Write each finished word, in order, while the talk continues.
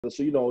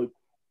So, you know,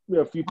 we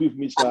have a few people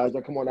from each side.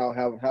 I come on out,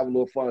 have a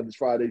little fun this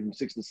Friday from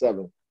 6 to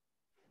 7.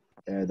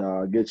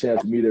 And get a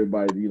chance to meet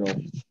everybody, you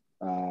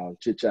know,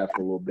 chit-chat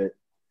for a little bit.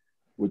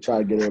 We'll try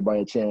to get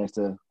everybody a chance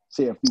to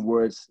say a few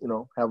words, you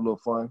know, have a little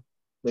fun.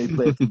 Maybe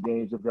play a few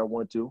games if y'all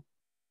want to,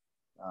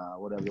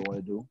 whatever you want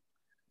to do.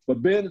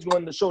 But Ben is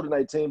running the show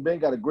tonight, team. Ben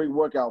got a great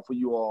workout for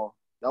you all.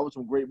 That was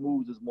some great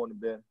moves this morning,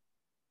 Ben.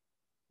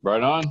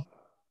 Right on.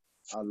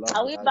 I love it.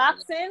 Are we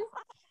boxing?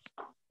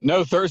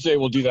 No, Thursday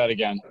we'll do that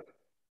again.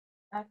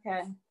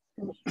 Okay.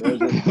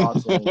 Thursday's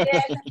boxing.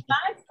 Yeah,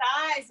 my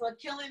thighs were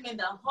killing me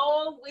the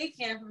whole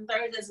weekend from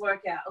Thursday's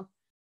workout.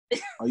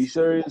 Are you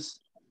serious?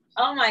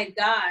 Oh my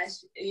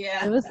gosh.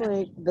 Yeah. It was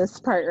like this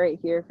part right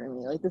here for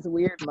me, like this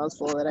weird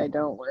muscle that I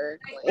don't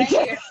work. Right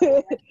here.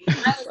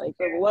 Like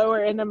the lower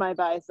end of my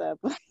bicep.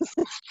 Oh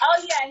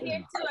yeah, here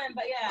too,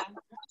 but yeah.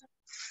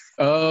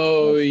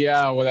 Oh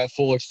yeah, with that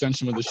full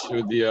extension with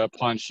the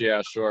punch.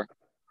 Yeah, sure.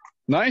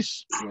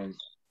 Nice. Yes.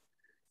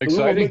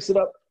 Exciting. We're gonna mix it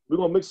up. We're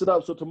gonna mix it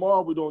up. So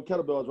tomorrow we're doing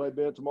kettlebells, right,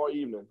 Ben? Tomorrow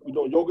evening. We're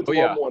doing yoga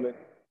tomorrow morning,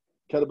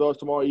 kettlebells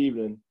tomorrow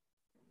evening,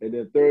 and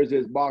then Thursday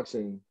is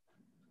boxing,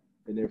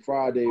 and then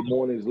Friday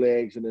morning is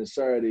legs, and then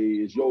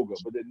Saturday is yoga.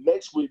 But then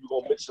next week we're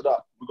gonna mix it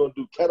up. We're gonna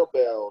do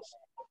kettlebells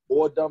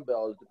or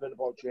dumbbells, depending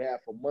upon what you have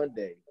for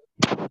Monday.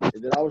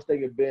 And then I was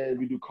thinking, Ben,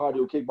 we do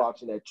cardio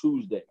kickboxing that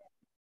Tuesday.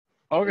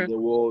 Okay. And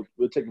then we'll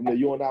take them there.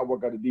 You and I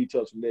work out the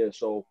details from there.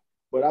 So,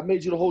 but I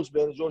made you the host,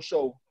 Ben. It's your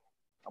show.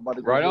 I'm about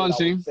to go right on,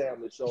 team. with the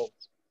family. So,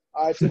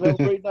 all right, team. Have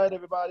a great night,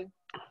 everybody.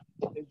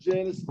 And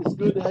Jen, it's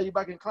good to have you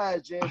back in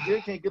class, Jen.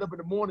 Jen can't get up in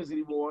the mornings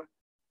anymore.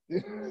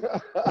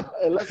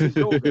 Unless it's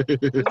yoga.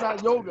 If it's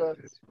not yoga,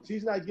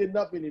 she's not getting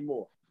up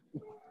anymore.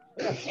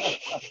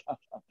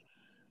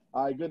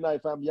 All right, good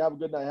night, family. You have a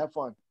good night. Have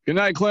fun. Good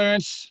night,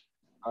 Clarence.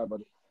 All right,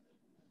 buddy.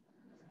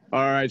 All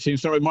right, team.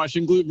 Start with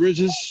marching glute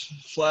bridges,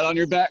 flat on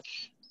your back.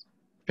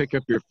 Pick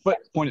up your foot,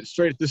 point it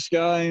straight at the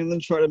sky, and then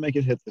try to make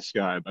it hit the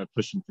sky by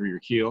pushing through your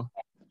heel.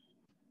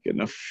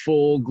 Getting a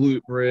full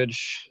glute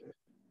bridge.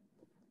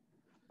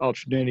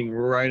 Alternating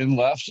right and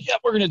left. Yeah,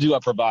 we're going to do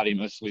upper body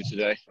mostly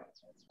today.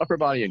 Upper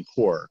body and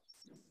core.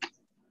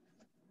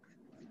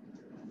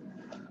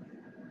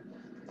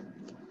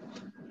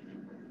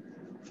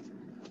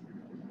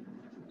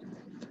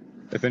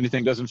 If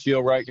anything doesn't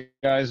feel right,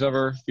 guys,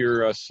 if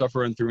you're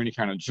suffering through any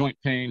kind of joint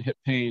pain, hip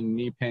pain,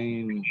 knee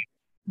pain,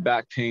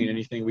 back pain,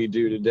 anything we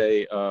do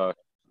today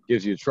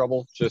gives you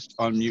trouble, just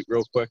unmute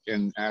real quick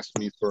and ask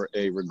me for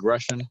a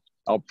regression.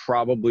 I'll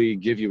probably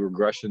give you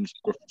regressions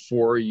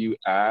before you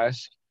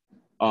ask,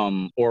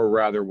 or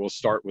rather we'll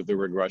start with the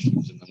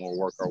regressions and then we'll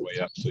work our way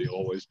up, so you'll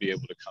always be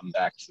able to come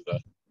back to the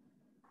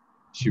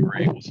you were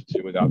able to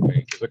do without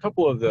pain. Because a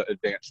couple of the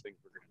advanced things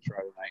we're going to try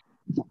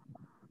tonight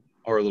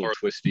are a little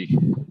twisty.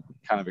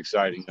 Kind of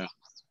exciting though.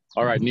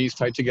 All right, knees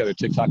tight together,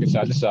 tick-tock it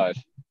side to side.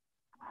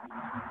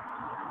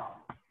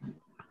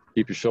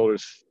 Keep your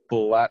shoulders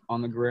flat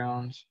on the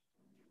ground.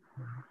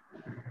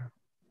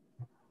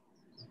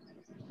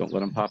 Don't let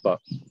them pop up.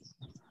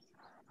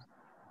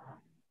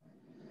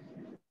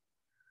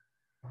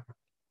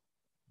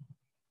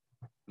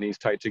 Knees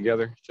tight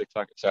together,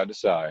 tick-tock it side to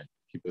side.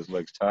 Keep those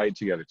legs tied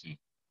together, team.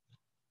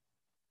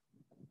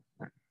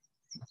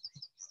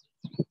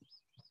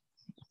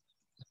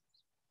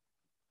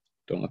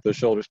 Don't let those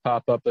shoulders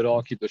pop up at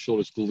all. Keep the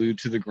shoulders glued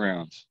to the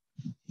ground.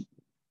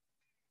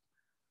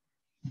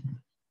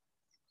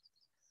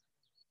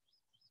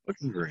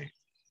 Looking great.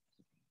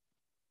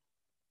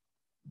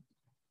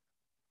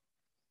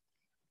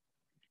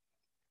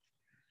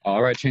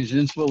 All right, change it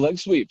into a leg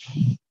sweep.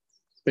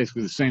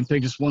 Basically the same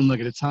thing, just one leg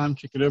at a time.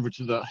 Kick it over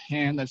to the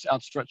hand that's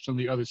outstretched on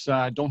the other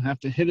side. Don't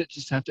have to hit it,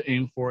 just have to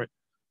aim for it.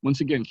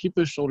 Once again, keep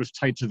those shoulders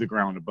tight to the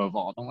ground above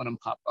all. Don't let them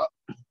pop up.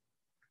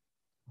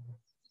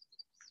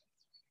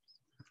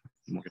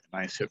 And we'll get a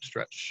nice hip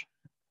stretch,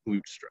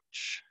 glute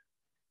stretch.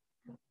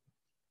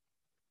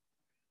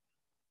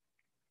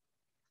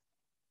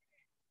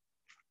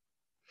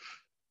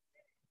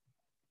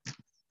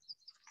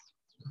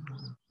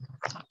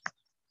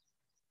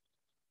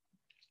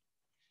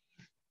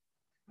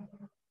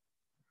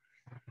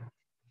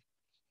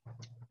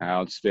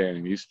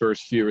 Outstanding. These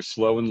first few are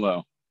slow and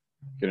low.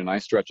 Get a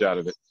nice stretch out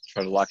of it.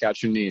 Try to lock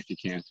out your knee if you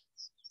can.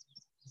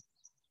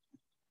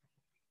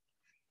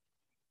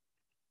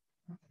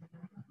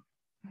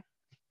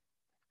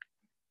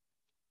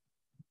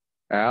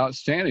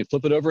 Outstanding.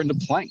 Flip it over into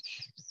plank.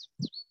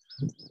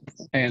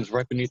 Hands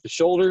right beneath the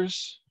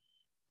shoulders.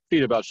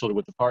 Feet about shoulder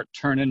width apart.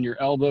 Turn in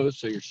your elbows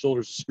so your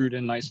shoulders are screwed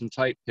in nice and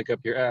tight. Pick up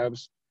your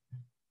abs.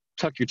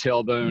 Tuck your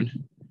tailbone.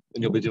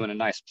 Then you'll be doing a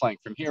nice plank.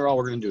 From here, all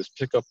we're going to do is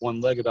pick up one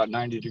leg about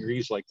 90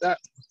 degrees like that.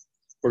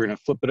 We're going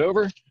to flip it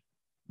over.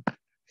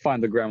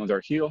 Find the ground with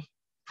our heel.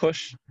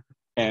 Push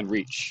and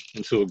reach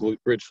into a glute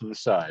bridge from the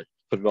side.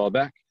 Put it all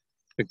back.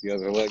 Pick the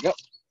other leg up.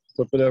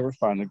 Flip it over.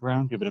 Find the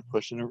ground. Give it a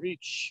push and a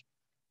reach.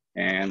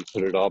 And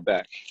put it all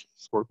back.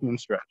 Scorpion and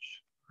stretch.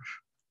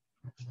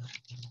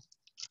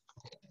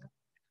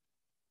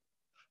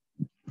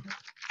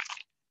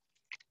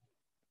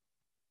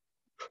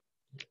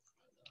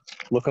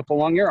 Look up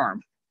along your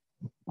arm.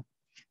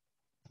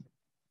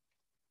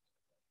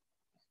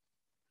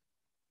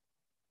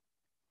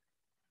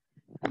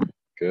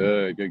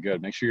 Good, good,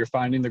 good. Make sure you're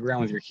finding the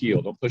ground with your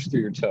heel. Don't push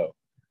through your toe.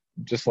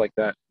 Just like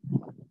that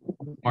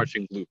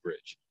marching glute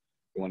bridge.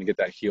 We want to get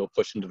that heel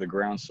pushed into the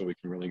ground so we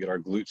can really get our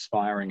glutes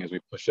firing as we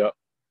push up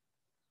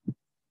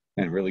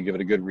and really give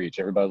it a good reach.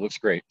 Everybody looks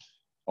great.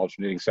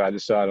 Alternating side to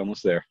side,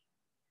 almost there.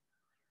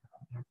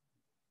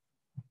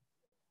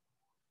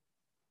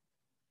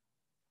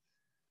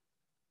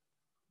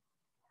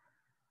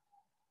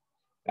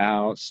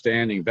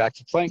 Outstanding. Back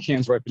to plank,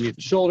 hands right beneath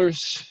the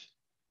shoulders.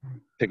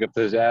 Pick up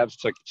those abs,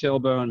 tuck your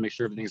tailbone, make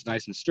sure everything's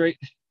nice and straight.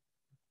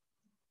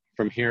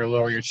 From here,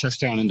 lower your chest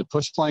down into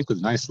push plank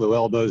with nice low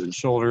elbows and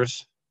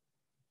shoulders.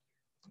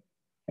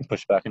 And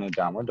push back into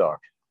downward dog.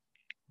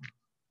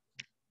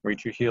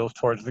 Reach your heels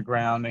towards the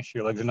ground. Make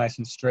sure your legs are nice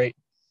and straight.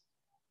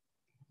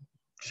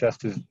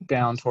 Chest is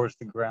down towards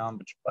the ground,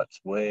 but your butt's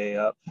way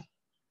up.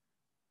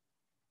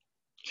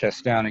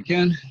 Chest down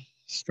again.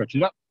 Stretch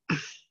it up.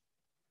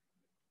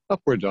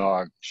 Upward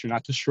dog. Make sure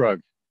not to shrug.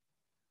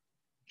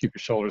 Keep your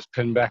shoulders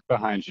pinned back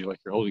behind you like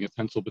you're holding a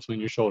pencil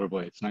between your shoulder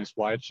blades. Nice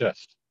wide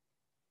chest.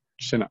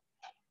 Chin up.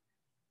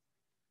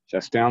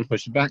 Chest down,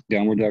 push it back.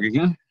 Downward dog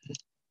again.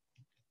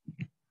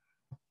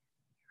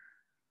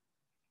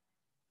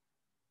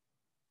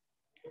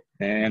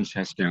 And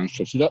chest down,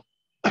 stretch it up.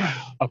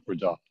 Upward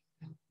dog.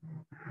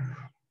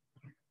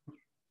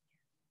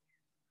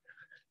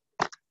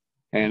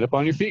 Hand up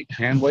on your feet.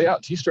 Hand way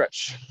out.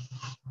 T-stretch.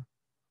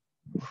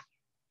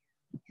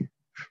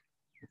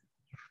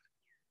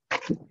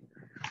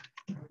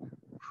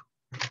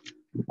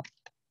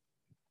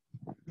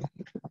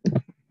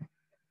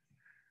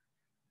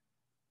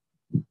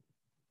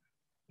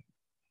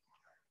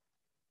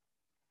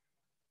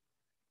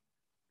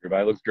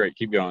 Everybody looks great.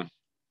 Keep going.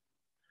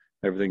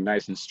 Everything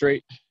nice and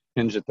straight.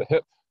 Hinge at the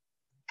hip.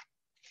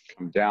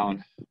 Come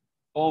down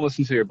almost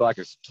until your back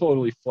is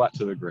totally flat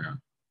to the ground.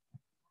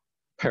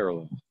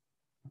 Parallel.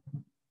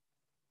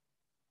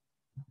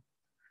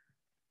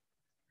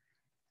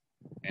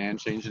 And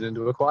change it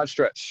into a quad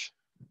stretch.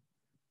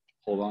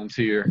 Hold on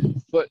to your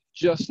foot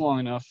just long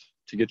enough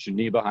to get your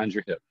knee behind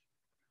your hip.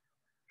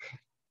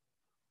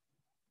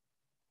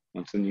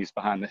 Once the knee's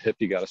behind the hip,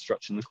 you got to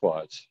stretch in the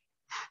quads.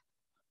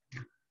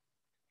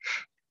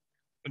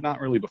 But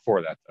not really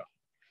before that, though.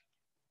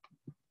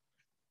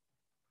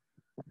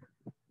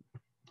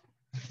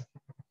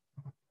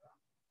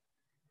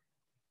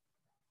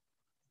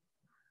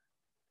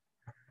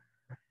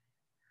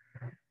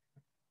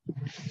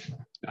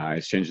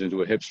 Nice, change it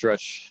into a hip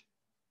stretch.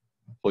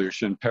 Pull your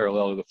shin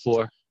parallel to the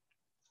floor.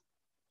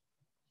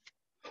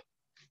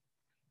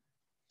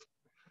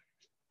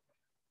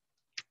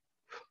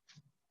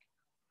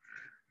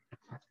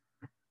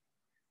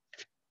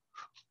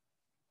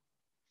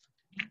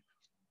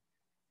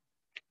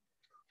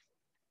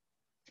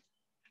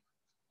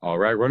 All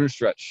right, runner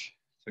stretch.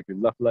 Take your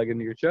left leg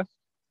into your chest.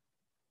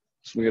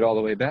 Swing it all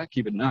the way back.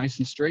 Keep it nice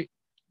and straight.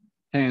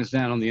 Hands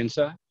down on the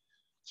inside.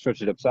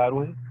 Stretch it up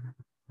sideways.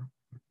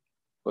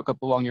 Look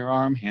up along your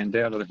arm. Hand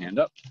down, other hand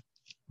up.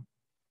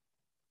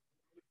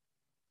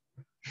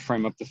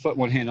 Frame up the foot,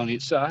 one hand on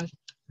each side.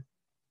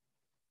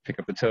 Pick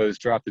up the toes,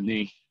 drop the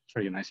knee.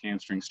 Try to get a nice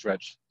hamstring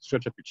stretch.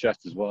 Stretch up your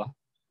chest as well.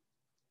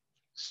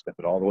 Step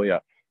it all the way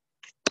up.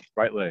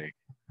 Right leg.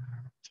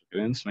 Tuck it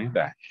in, swing it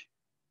back.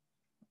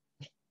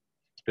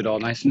 Keep it all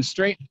nice and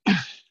straight.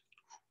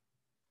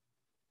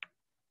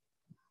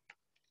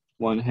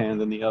 One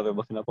hand and the other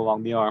looking up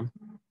along the arm.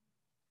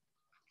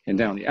 And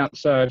down the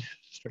outside,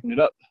 straighten it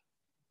up.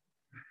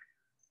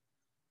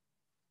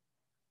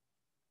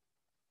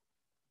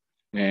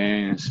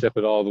 And step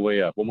it all the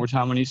way up. One more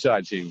time on each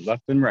side, team.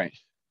 Left and right.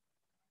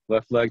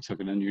 Left leg, tuck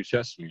it under your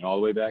chest, swing it all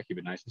the way back. Keep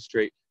it nice and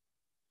straight.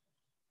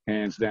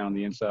 Hands down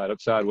the inside,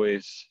 up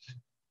sideways.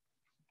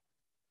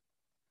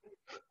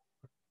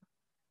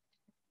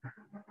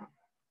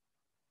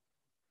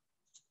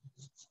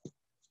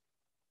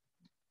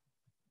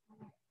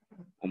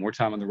 One more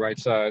time on the right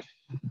side.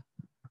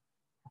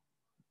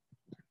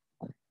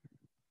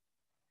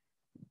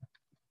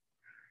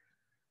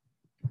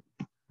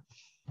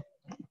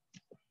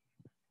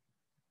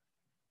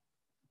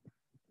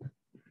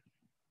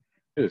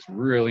 It is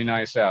really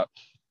nice out.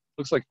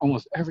 Looks like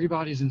almost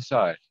everybody's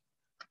inside.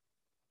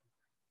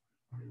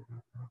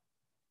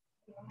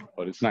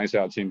 But it's nice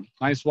out, team.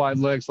 Nice wide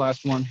legs,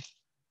 last one.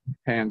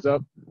 Hands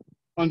up.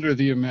 Under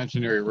the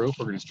imaginary rope,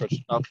 we're gonna stretch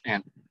it up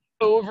and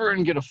over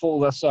and get a full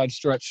left side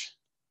stretch.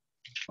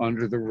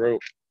 Under the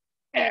rope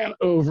and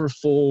over,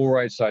 full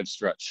right side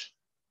stretch.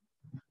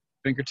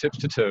 Fingertips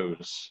to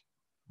toes.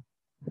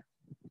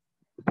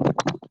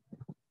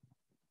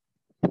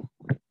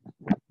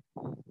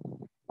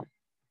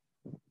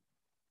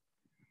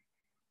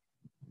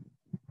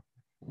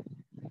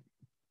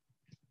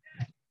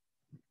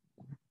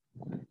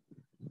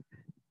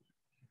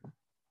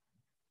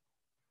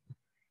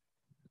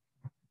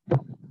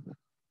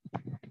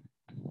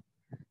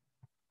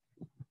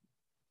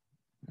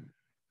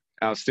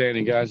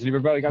 Outstanding, guys. And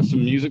everybody got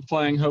some music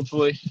playing,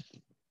 hopefully.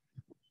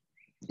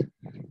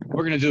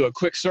 We're going to do a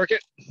quick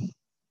circuit,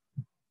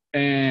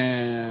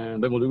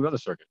 and then we'll do another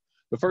circuit.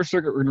 The first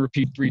circuit, we're going to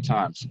repeat 3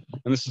 times.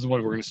 And this is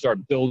when we're going to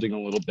start building a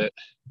little bit.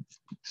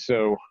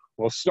 So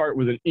we'll start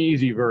with an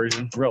easy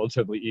version,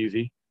 relatively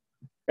easy,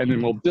 and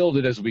then we'll build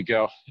it as we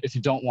go. If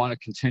you don't want to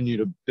continue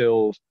to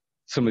build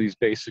some of these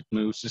basic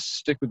moves, just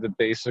stick with the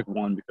basic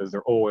one because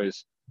they're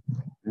always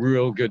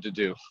real good to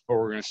do. What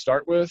we're going to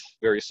start with,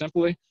 very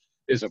simply,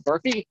 is a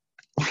burpee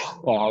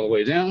all the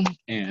way down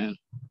and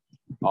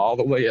all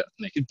the way up.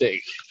 Make it big.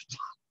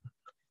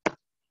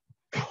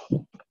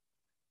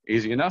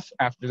 Easy enough.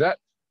 After that,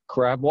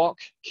 crab walk,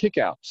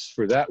 kickouts.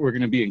 For that, we're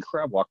going to be in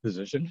crab walk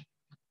position,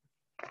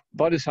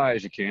 butt as high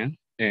as you can,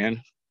 and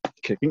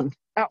kicking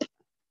out.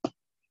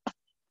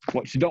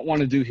 What you don't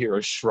want to do here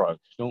is shrug.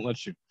 Don't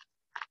let your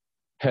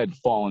head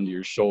fall into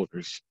your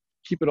shoulders.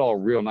 Keep it all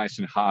real nice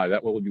and high.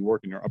 That way we'll be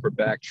working our upper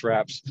back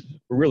traps.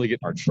 We're really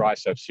getting our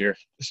triceps here,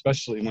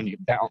 especially when you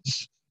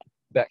bounce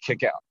that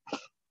kick out.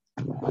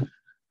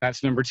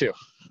 That's number 2.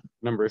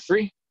 Number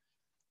 3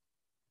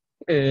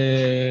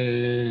 is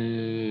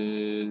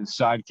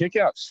side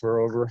kickouts for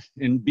over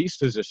in beast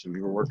position.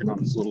 We were working on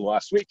this a little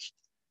last week.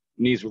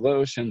 Knees are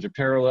low, shins are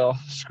parallel.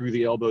 Screw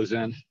the elbows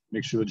in.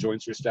 Make sure the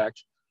joints are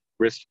stacked.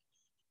 Wrist,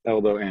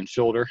 elbow, and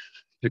shoulder.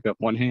 Pick up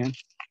one hand.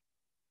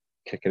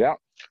 Kick it out.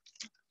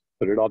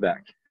 Put it all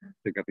back.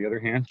 Pick up the other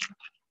hand.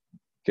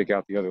 Kick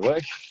out the other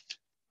leg.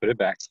 Put it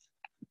back.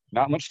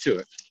 Not much to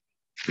it.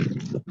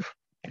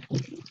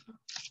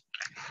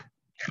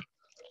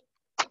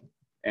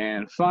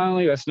 And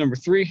finally, that's number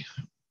 3.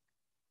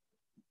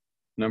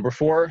 Number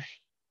 4,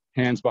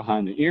 hands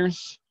behind the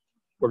ears.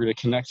 We're going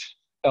to connect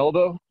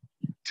elbow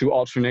to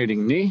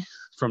alternating knee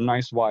from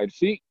nice wide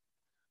feet.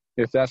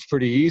 If that's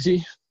pretty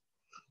easy,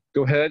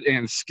 go ahead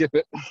and skip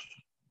it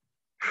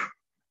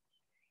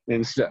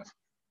instead.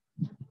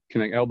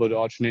 Connect elbow to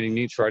alternating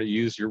knee. Try to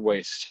use your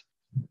waist.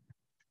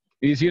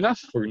 Easy enough.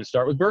 We're going to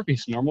start with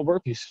burpees, normal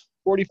burpees.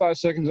 45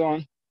 seconds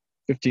on,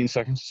 15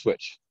 seconds to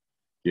switch.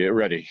 Get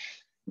ready.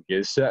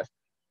 Get set.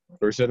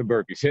 First set of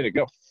burpees. Hit it.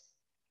 Go.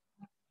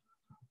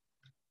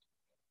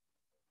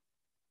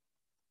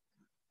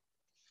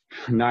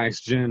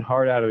 Nice, Jen.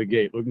 Hard out of the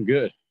gate. Looking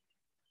good.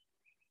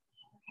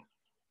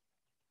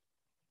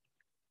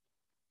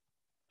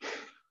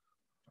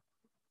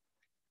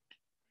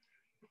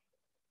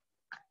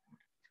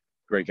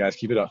 Great, guys.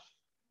 Keep it up.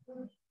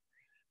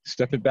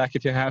 Step it back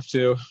if you have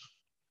to.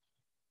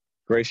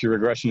 Grace, your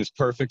regression is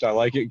perfect. I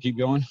like it. Keep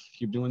going.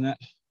 Keep doing that.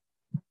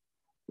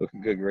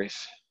 Looking good,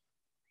 Grace.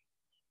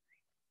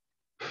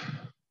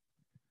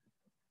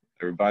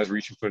 Everybody's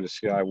reaching for the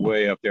sky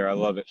way up there. I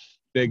love it.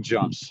 Big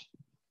jumps.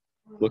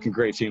 Looking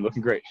great, team.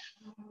 Looking great.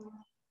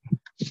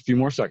 Just a few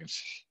more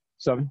seconds.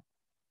 7,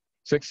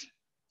 6,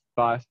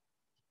 5,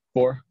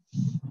 4,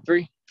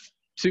 3,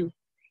 2,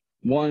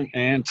 1,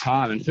 and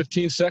time. In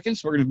 15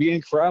 seconds, we're going to be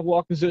in crab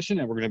walk position,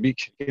 and we're going to be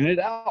kicking it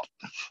out.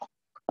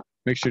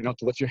 Make sure not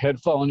to let your head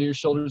fall into your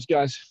shoulders,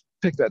 guys.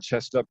 Pick that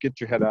chest up. Get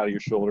your head out of your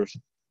shoulders.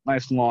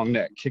 Nice long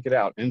neck. Kick it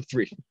out in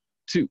 3,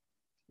 2,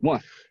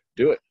 1.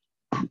 Do it.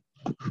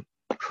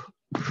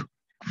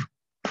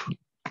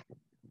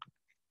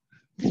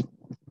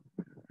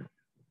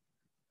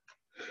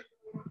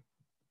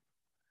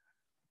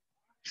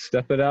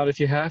 Step it out if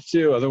you have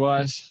to.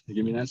 Otherwise,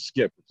 give me that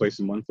skip,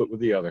 replacing one foot with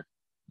the other.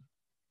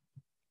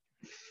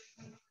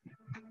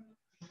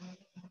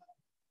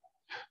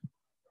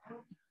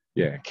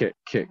 Yeah, kick,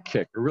 kick,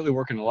 kick. We're really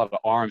working a lot of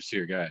arms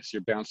here, guys.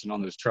 You're bouncing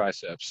on those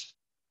triceps.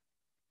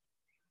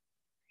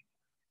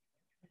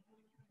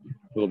 A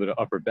little bit of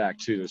upper back,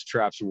 too. Those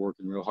traps are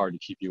working real hard to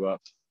keep you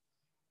up.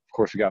 Of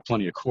course, we got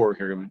plenty of core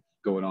here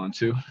going on,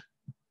 too.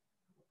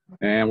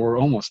 And we're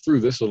almost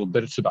through this little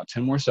bit. It's about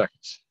 10 more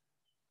seconds.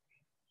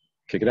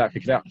 Kick it out,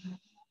 kick it out.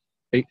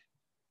 8,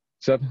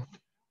 7,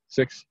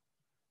 6,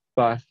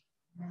 5,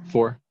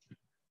 4,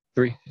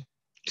 3,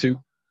 2,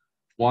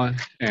 1,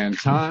 and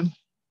time.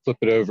 Flip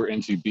it over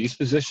into beast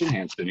position,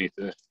 hands beneath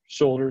the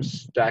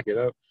shoulders, stack it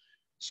up,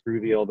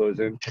 screw the elbows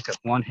in, pick up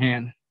one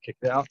hand, kick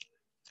it out,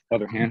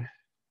 other hand,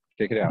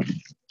 kick it out.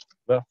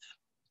 Left,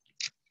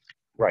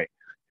 right,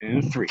 in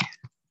 3,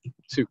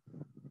 2,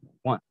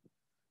 1.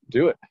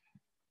 Do it.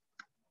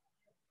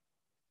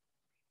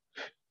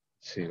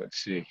 Let's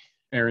see.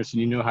 Aronson,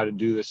 you know how to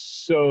do this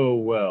so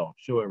well.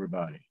 Show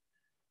everybody.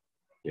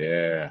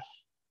 Yeah.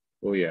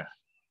 Oh, yeah.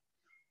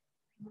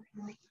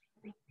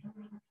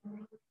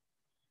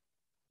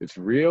 It's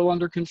real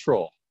under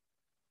control.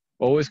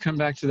 Always come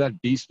back to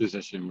that beast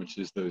position, which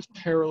is those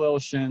parallel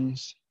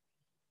shins,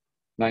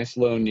 nice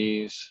low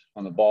knees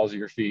on the balls of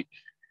your feet.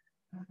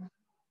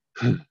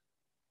 Looking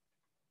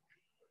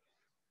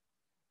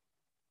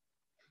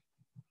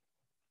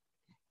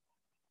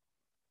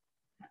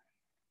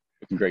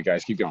great,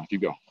 guys. Keep going,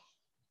 keep going.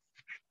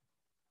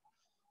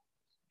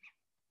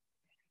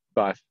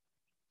 5,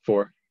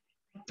 4,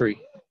 3,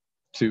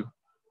 2,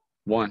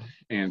 1,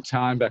 and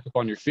time. Back up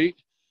on your feet.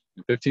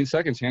 In 15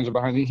 seconds, hands are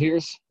behind the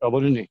ears, elbow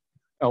to knee,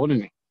 elbow to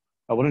knee,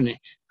 elbow to knee,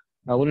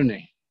 elbow to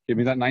knee. Give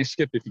me that nice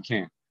skip if you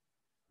can.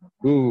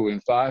 Ooh, in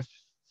 5,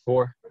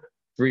 4,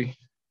 3,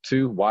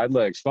 2, wide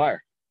legs,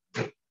 fire.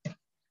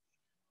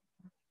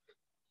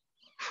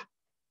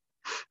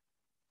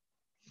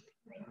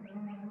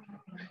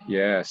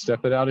 Yeah,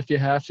 step it out if you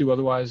have to.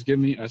 Otherwise, give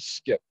me a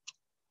skip.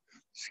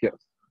 Skip,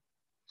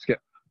 skip,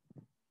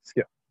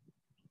 skip,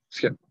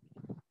 skip,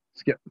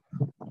 skip.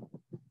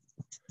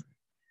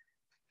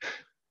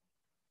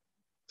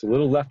 It's a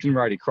little left and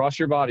righty. Cross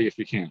your body if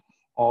you can,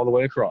 all the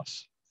way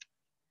across.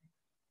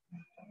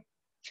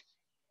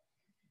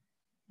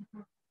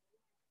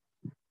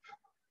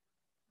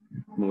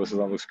 Melissa,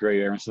 that looks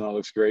great. Aronson, that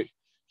looks great.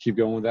 Keep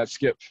going with that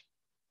skip.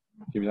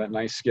 Give me that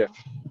nice skip.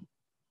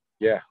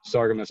 Yeah,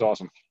 Sargam, that's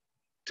awesome.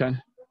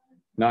 10,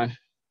 9,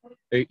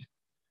 8,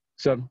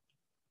 7,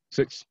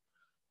 6,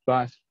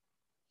 5,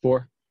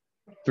 4,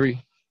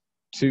 3,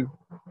 2,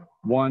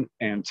 1,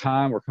 and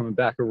time. We're coming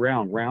back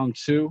around round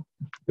 2.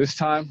 This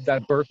time,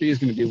 that burpee is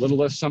going to be a little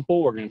less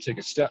simple. We're going to take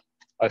a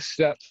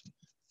step,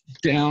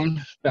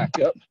 down, back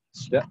up,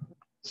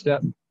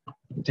 step,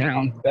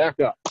 down,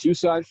 back up. 2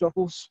 side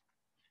shuffles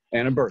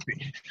and a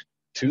burpee.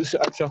 2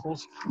 side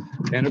shuffles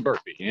and a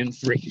burpee. In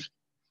 3,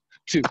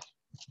 2,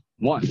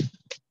 1.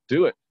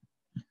 Do it.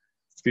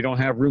 If you don't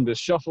have room to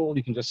shuffle,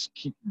 you can just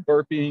keep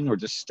burping or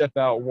just step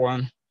out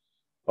 1.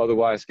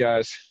 Otherwise,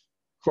 guys,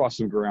 cross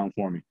some ground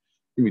for me.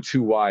 Give me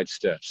 2 wide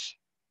steps.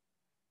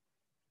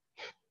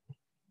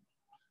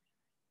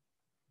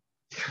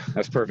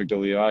 That's perfect,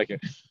 Aaliyah. I like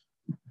it.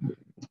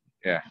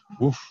 Yeah.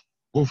 Woof,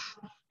 woof.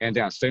 And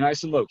down. Stay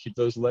nice and low. Keep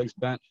those legs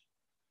bent.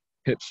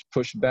 Hips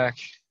pushed back.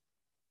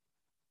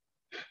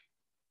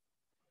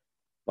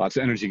 Lots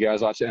of energy,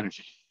 guys. Lots of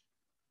energy.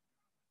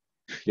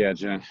 Yeah,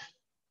 Jen.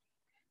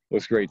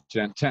 Looks great,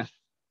 Jen. 10,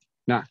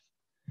 9,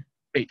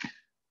 8,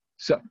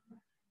 7.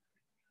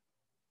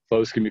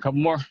 Close. Give me a couple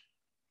more.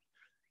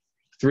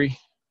 3,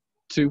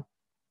 2,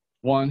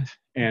 1,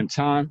 and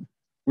time.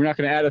 We're not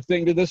going to add a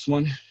thing to this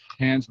one.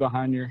 Hands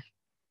behind your,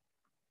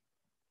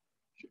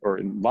 or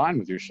in line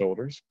with your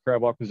shoulders.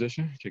 Crab walk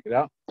position. Kick it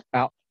out,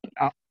 out,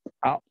 out,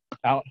 out,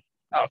 out,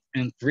 out.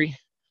 In 3,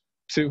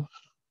 2,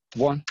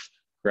 1.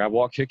 Crab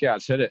walk, kick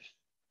outs. Hit it.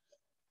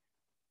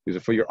 These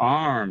are for your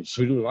arms.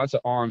 We do lots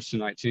of arms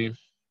tonight, team.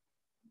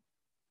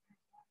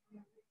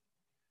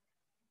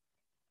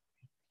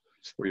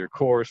 It's for your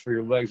core, it's for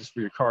your legs, it's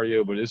for your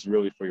cardio, but it's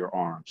really for your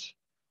arms.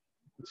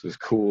 This is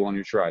cool on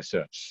your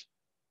triceps.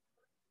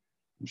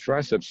 And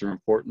triceps are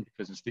important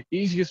because it's the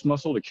easiest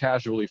muscle to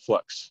casually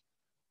flex.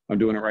 I'm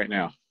doing it right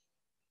now.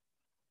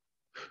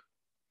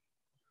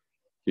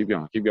 Keep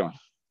going, keep going.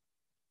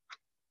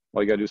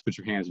 All you gotta do is put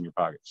your hands in your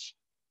pockets.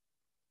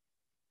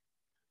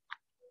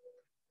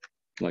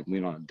 Like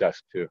lean on a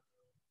desk too.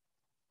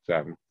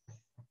 7.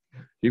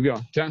 Keep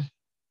going. 10,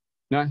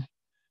 9,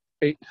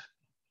 8,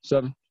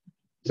 7,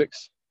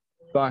 6,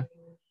 5,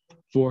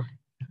 4,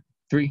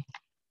 3,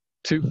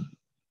 2,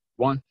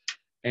 1,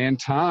 and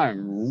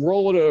time.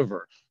 Roll it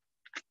over.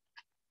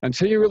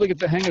 Until you really get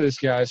the hang of this,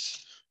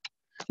 guys,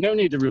 no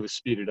need to really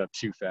speed it up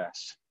too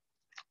fast.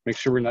 Make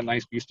sure we're in that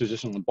nice beast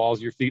position on the balls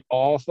of your feet,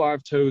 all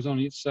 5 toes on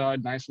each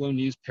side, nice low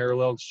knees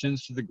parallel,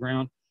 shins to the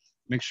ground.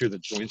 Make sure the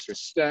joints are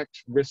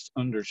stacked, wrists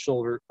under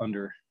shoulder,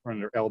 under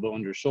elbow,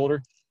 under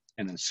shoulder,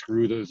 and then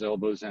screw those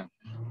elbows in.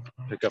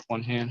 Pick up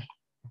one hand,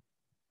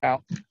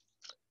 out,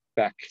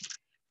 back,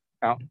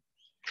 out,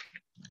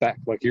 back,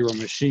 like you're a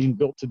machine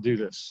built to do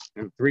this.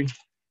 In 3,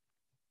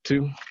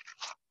 2,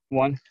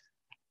 1,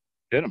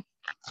 hit them.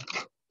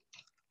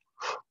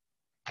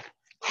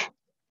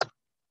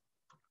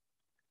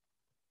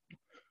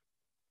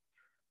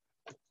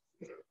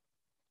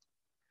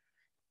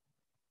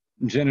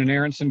 Jen and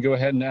Aronson, go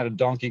ahead and add a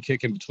donkey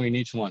kick in between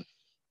each one.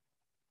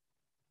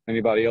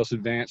 Anybody else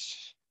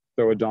advanced?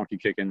 Throw a donkey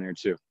kick in there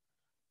too,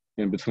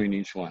 in between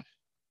each one.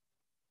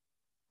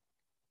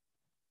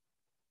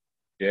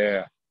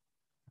 Yeah.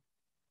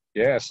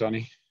 Yeah,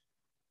 Sonny.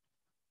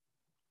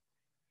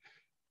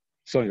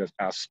 Sonny, that's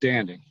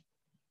outstanding.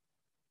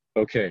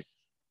 Okay.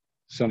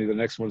 Sonny, the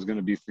next one's going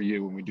to be for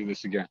you when we do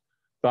this again.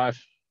 5,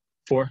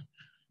 4,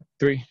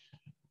 3,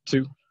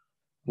 2,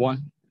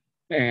 1.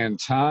 And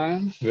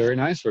time. Very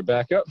nice. We're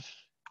back up.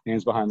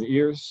 Hands behind the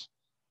ears.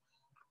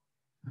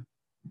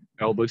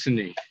 Elbow to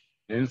knee.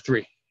 In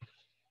 3,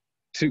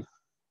 2,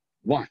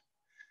 1.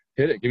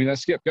 Hit it. Give me that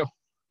skip. Go.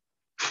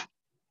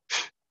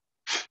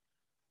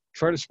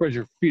 Try to spread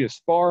your feet as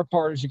far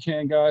apart as you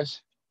can,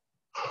 guys.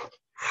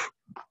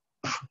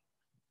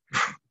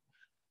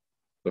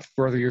 The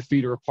further your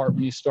feet are apart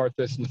when you start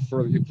this and the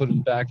further you put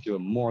them back, the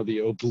more the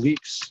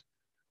obliques,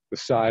 the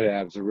side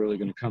abs are really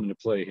going to come into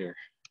play here.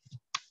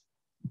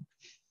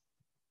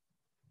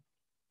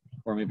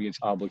 Or maybe it's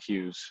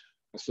obliques.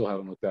 I still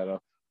haven't looked that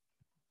up.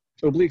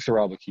 Obliques or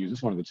obliques,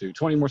 it's one of the two.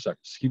 20 more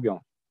seconds. Keep going.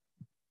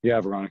 Yeah,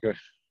 Veronica.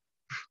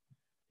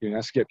 Give me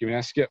that skip. Give me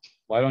that skip.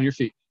 Light on your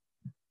feet.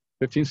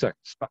 15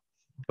 seconds.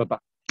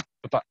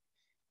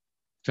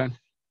 10,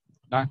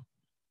 9,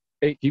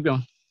 8. Keep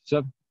going.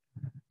 7,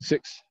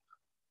 6,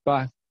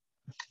 5,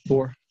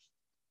 4,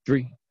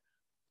 3,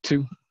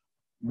 2,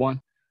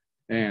 1.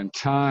 And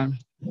time.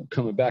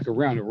 Coming back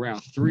around to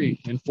round 3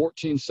 in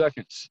 14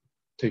 seconds.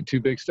 Take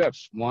 2 big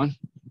steps. 1,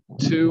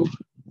 2.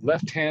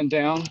 Left hand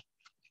down.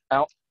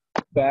 Out.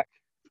 Back.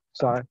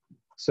 Side.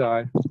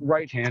 Side.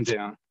 Right hand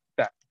down.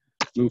 Back.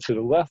 Move to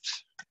the left.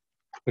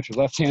 Put your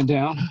left hand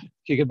down,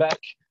 kick it back,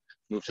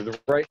 move to the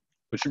right,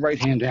 put your right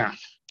hand down,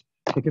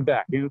 kick it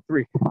back. In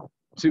 3,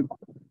 2,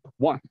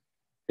 1,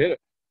 hit it.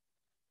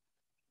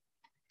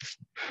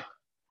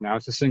 Now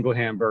it's a single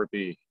hand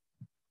burpee.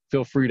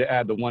 Feel free to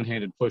add the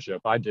one-handed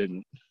push-up. I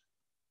didn't.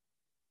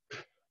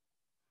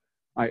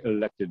 I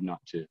elected not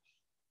to.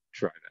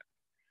 Try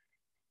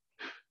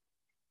that.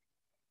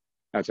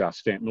 That's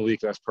outstanding.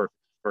 Malik, that's perfect.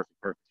 Perfect,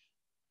 perfect.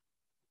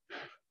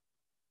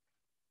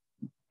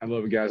 I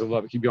love it, guys. I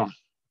love it. Keep going.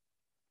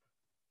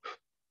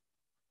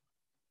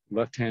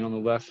 Left hand on the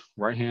left,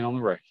 right hand on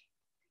the right.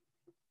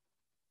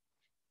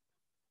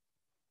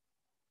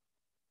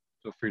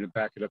 Feel free to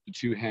back it up to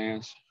 2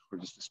 hands or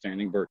just a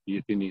standing burpee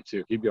if you need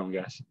to. Keep going,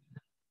 guys.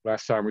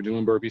 Last time we're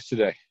doing burpees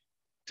today.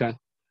 10,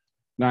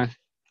 9,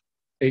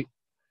 8,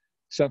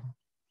 7,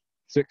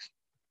 6,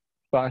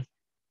 5,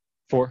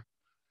 4,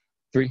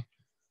 3,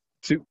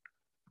 2,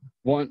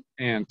 1,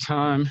 and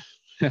time.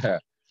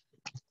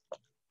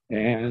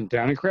 And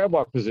down in crab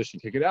walk position,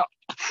 kick it out.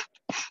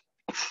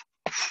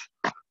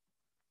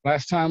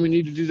 Last time we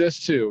need to do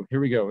this too. Here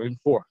we go, in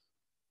 4,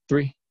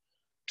 3,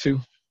 2,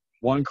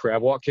 1,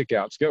 crab walk, kick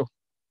outs, go.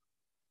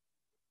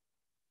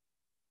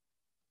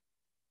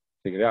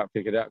 Kick it out,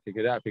 kick it out, kick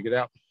it out, kick it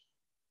out.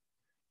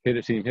 Hit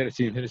it, team, hit it,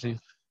 team, hit it, team.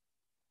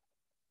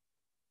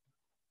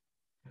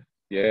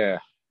 Yeah.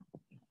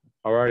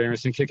 All right,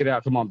 Anderson, kick it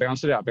out. Come on,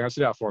 bounce it out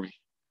for me.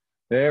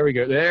 There we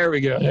go, there we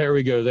go, there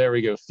we go, there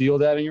we go. Feel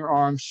that in your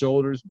arms,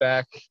 shoulders,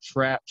 back,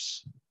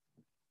 traps,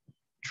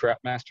 trap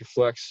master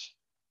flex.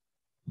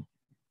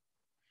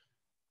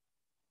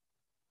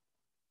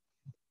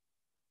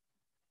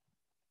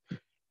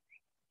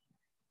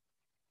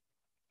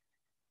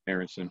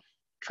 Aronson,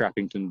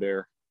 Trappington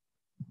Bear.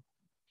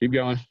 Keep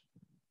going.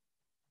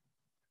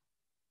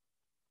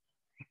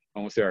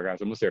 Almost there,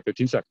 guys, almost there,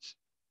 15 seconds.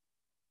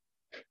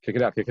 Kick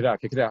it out, kick it out,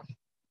 kick it out.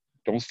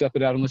 Don't step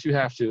it out unless you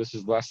have to. This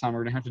is the last time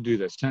we're gonna have to do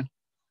this. 10,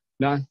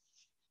 9,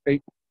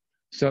 8,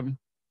 7,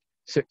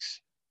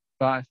 6,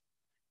 5,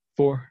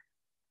 4,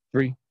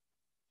 3,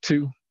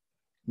 2,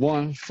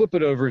 1. Flip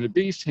it over into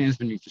beast, hands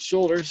beneath the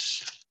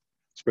shoulders.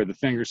 Spread the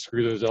fingers,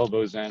 screw those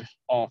elbows in.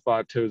 All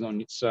 5 toes on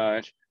each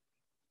side.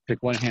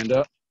 Pick one hand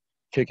up,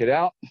 kick it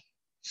out.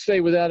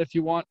 Stay with that if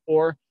you want,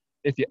 or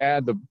if you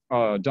add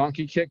the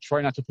donkey kick,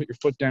 try not to put your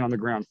foot down on the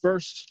ground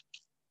first.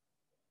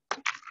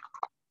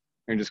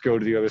 And just go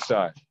to the other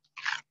side.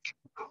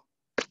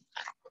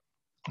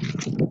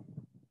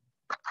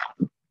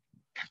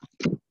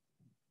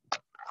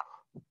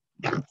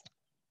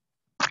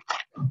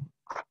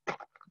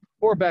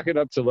 Or back it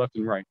up to left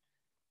and right.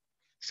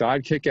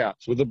 Side kick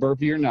outs with a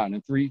burpee or not.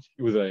 And 3,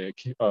 with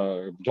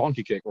a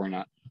donkey kick or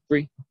not.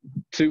 3,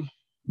 2,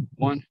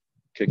 1,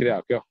 kick it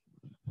out, go.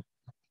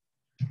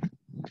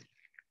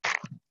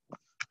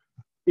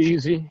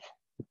 Easy.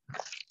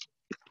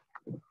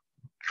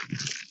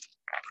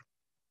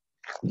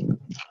 A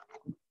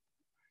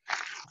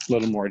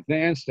little more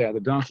advanced, add the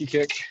donkey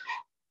kick.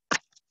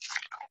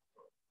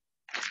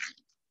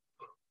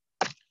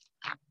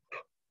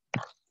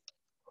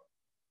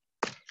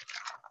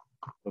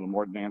 A little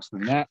more advanced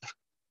than that.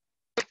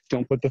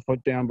 Don't put the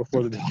foot down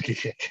before the donkey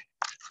kick.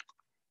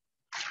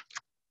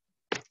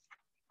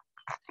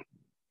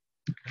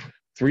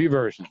 3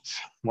 versions,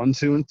 1,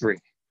 2, and 3.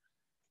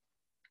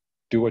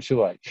 Do what you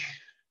like,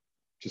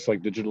 just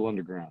like Digital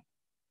Underground.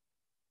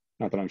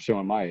 Not that I'm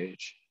showing my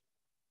age.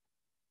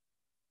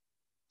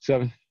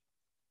 7,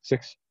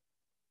 6,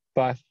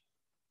 5,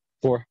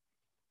 4,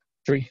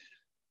 3,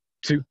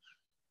 2,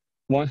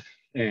 1,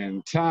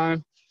 and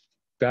time.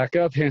 Back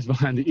up, hands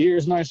behind the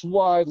ears, nice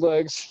wide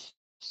legs.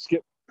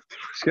 Skip,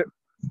 skip,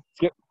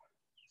 skip,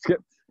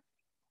 skip.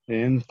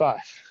 In 5,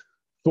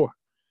 4,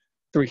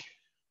 3,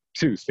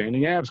 2,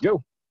 standing abs,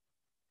 go.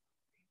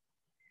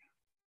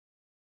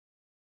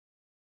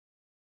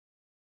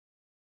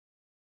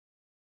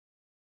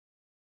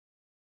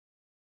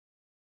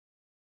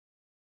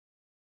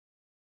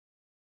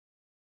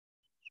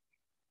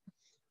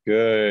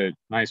 Good,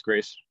 nice,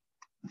 Grace.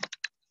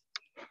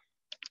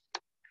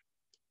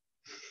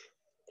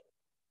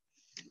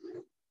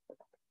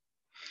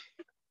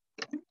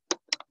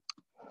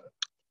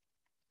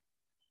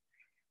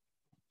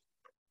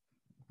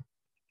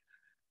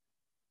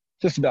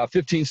 Just about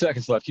 15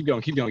 seconds left. Keep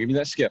going, keep going. Give me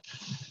that skip.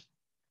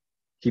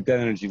 Keep that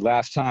energy.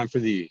 Last time for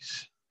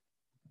these.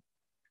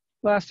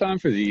 Last time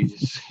for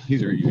these.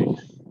 These are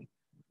easy.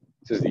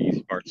 This is the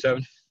easy part.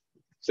 7,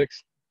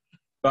 6,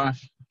 5,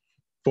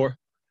 4,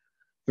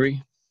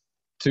 3,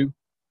 2,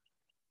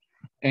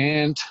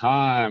 and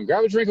time.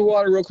 Grab a drink of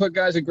water real quick,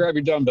 guys, and grab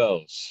your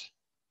dumbbells.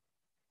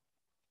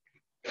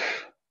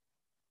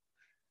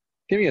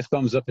 Give me a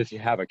thumbs up if you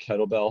have a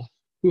kettlebell.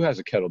 Who has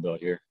a kettlebell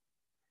here?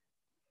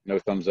 No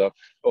thumbs up.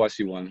 Oh, I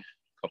see one.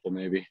 A couple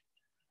maybe.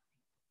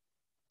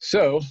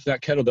 So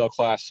that kettlebell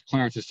class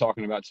Clarence is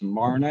talking about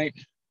tomorrow night,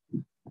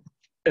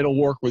 it'll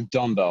work with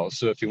dumbbells.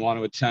 So if you want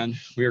to attend,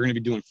 we are going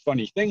to be doing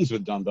funny things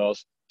with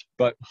dumbbells,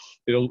 but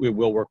it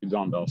will work with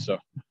dumbbells. So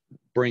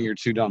bring your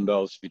 2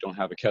 dumbbells if you don't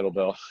have a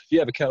kettlebell. If you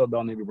have a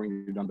kettlebell, maybe bring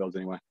your dumbbells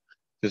anyway,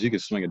 because you can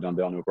swing a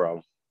dumbbell, no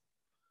problem.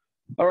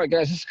 All right,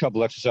 guys, just a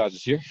couple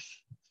exercises here.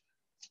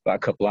 By a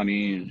couple, I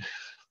mean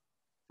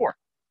 4.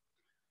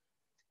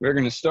 We're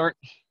going to start,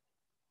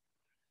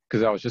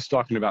 because I was just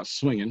talking about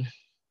swinging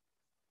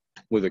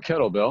with a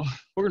kettlebell.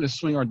 We're going to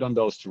swing our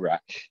dumbbells to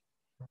rack.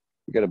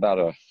 We got about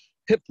a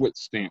hip width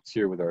stance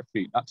here with our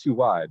feet, not too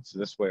wide. So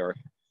this way I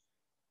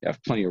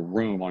have plenty of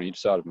room on each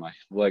side of my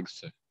legs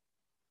to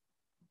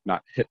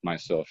not hit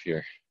myself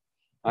here.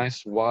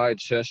 Nice wide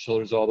chest,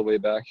 shoulders all the way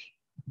back.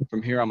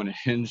 From here, I'm going to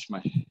hinge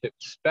my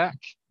hips back.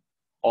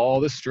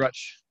 All the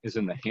stretch is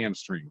in the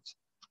hamstrings.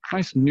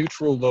 Nice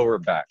neutral lower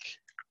back.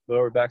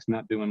 Lower back's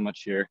not doing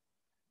much here.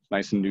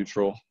 Nice and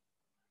neutral.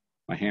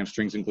 My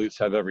hamstrings and glutes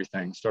have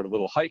everything. Start a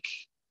little hike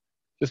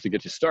just to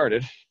get you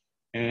started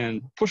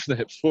and push the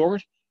hips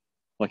forward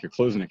like you're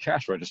closing a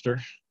cash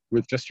register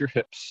with just your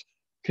hips.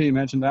 Can you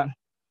imagine that?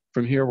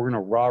 From here, we're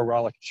going to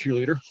rah-rah like a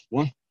cheerleader.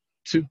 1,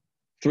 2,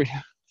 3,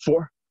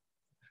 4.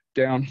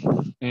 Down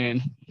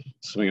and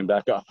swinging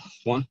back up.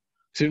 1,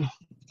 2,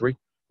 3,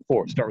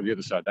 4. Start with the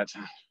other side that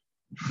time.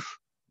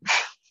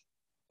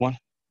 1,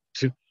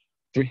 2,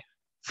 3,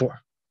 4.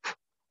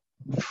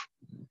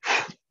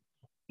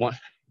 1,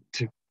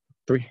 2,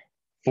 3,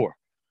 4.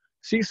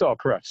 Seesaw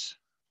press.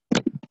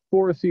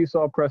 4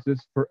 seesaw presses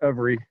for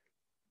every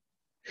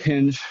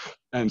hinge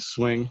and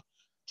swing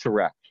to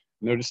rack.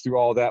 Notice through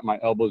all that, my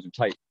elbows are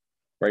tight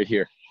right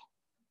here.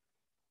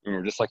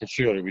 Remember, just like a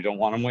cheerleader, we don't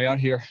want them way out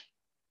here.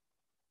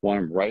 Want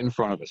them right in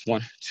front of us.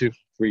 1, 2,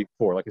 3,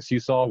 4. Like a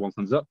seesaw, one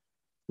comes up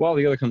while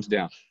the other comes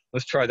down.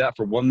 Let's try that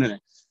for 1 minute.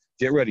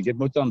 Get ready, get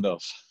both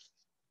dumbbells.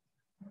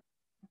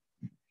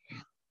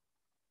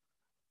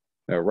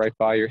 Right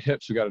by your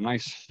hips, we got a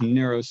nice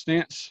narrow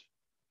stance.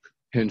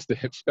 Hinge the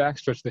hips back,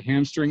 stretch the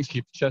hamstrings,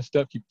 keep the chest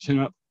up, keep the chin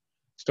up.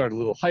 Start a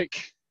little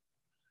hike.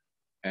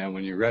 And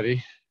when you're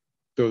ready,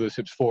 throw those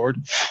hips forward.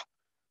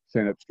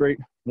 Stand up straight.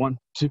 1,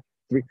 2,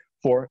 3,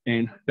 4,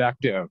 and back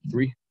down.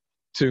 3,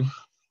 2,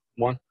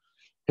 1.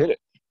 Hit it.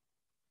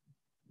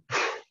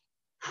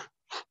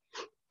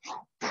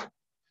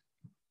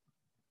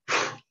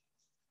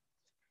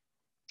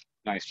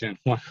 Nice, Jen.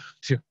 1,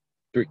 2,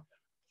 3,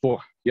 4.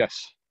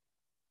 Yes.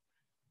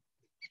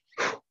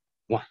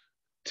 1,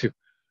 2,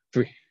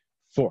 3,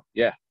 4.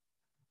 Yeah.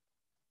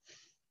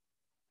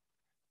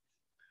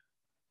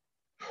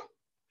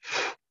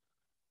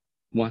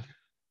 1,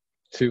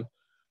 2.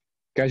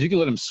 Guys, you can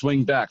let them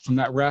swing back from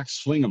that rack.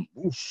 Swing them.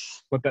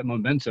 Oof. Let that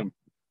momentum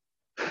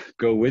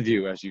go with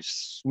you as you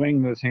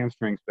swing those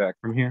hamstrings back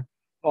from here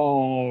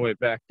all the way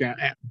back down.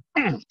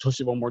 And push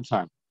it one more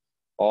time.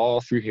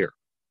 All through here.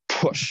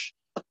 Push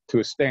to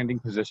a standing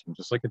position,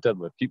 just like a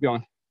deadlift. Keep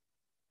going.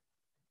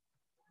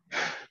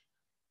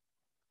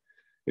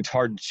 It's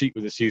hard to cheat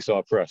with a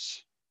seesaw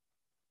press.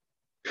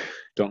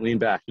 Don't lean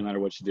back no matter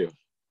what you do.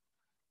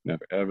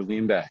 Never ever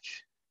lean back,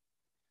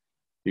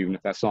 even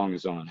if that song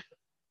is on.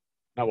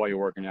 Not while you're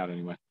working out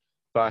anyway.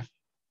 5.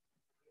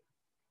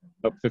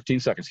 Up 15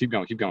 seconds. Keep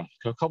going, keep going.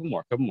 A couple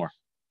more.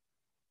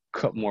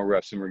 Couple more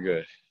reps and we're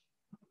good.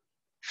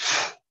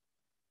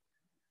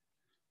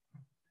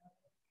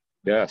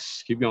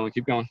 Yes, keep going.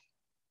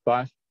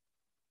 5,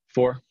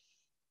 4,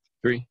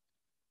 3,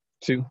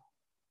 2,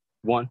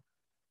 1.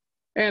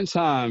 And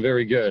time.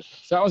 Very good.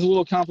 If that was a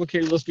little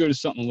complicated, let's go to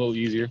something a little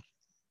easier.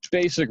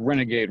 Basic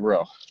renegade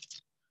row.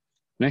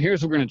 Now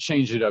here's where we're going to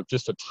change it up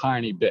just a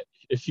tiny bit.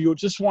 If you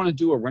just want to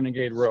do a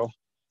renegade row,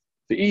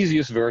 the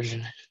easiest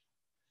version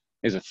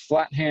is a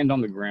flat hand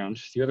on the ground.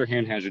 The other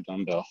hand has your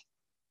dumbbell.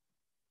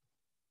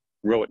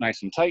 Row it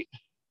nice and tight.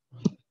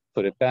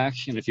 Put it back.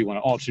 And if you want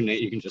to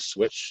alternate, you can just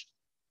switch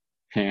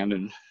hand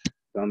and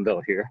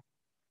dumbbell here.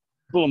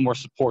 A little more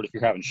support if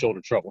you're having shoulder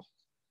trouble.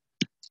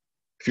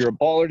 If you're a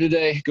baller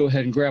today, go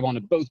ahead and grab onto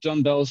both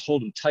dumbbells,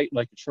 hold them tight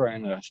like you're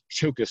trying to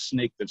choke a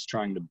snake that's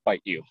trying to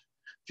bite you,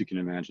 if you can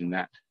imagine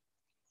that.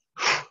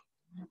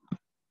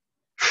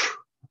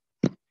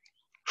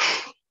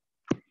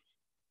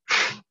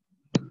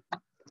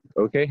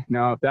 Okay,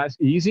 now if that's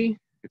easy,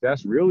 if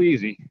that's real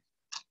easy,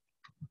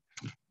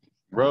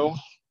 row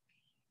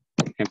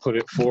and put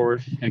it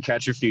forward and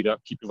catch your feet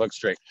up, keep your legs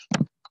straight.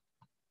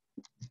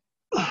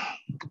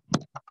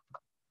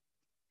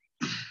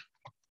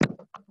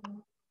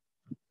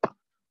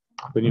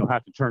 Then you'll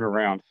have to turn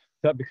around.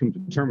 That becomes a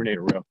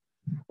Terminator row.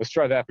 Let's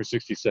try that for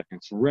 60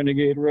 seconds.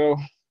 Renegade row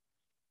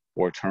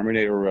or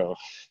Terminator row.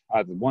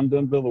 Either one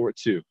dumbbell or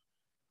 2.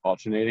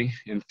 Alternating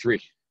in 3,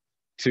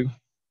 2,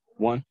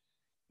 1.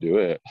 Do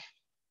it.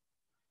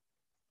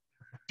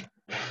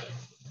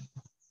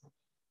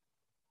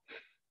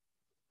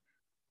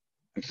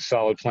 It's a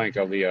solid plank,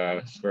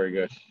 Aliyah. It's very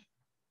good.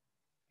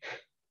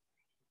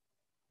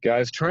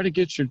 Guys, try to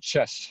get your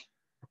chest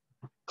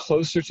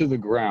closer to the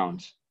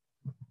ground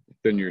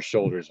than your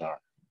shoulders are.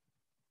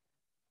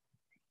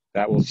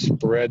 That will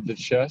spread the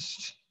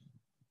chest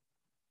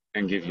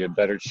and give you a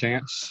better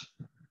chance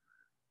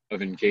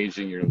of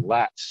engaging your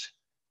lats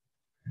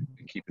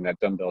and keeping that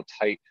dumbbell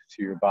tight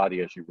to your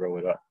body as you row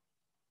it up.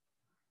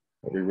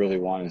 What we really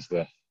want is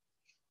the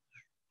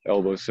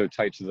elbows so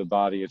tight to the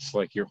body, it's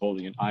like you're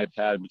holding an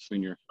iPad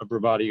between your upper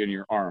body and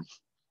your arm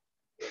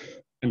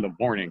in the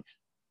morning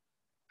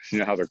You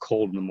know how they're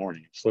cold in the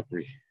morning,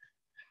 slippery.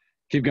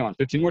 Keep going,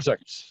 15 more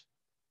seconds.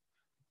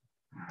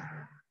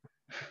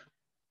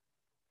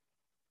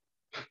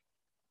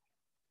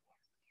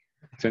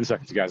 Ten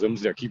seconds, guys,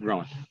 almost there, keep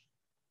growing.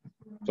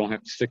 Don't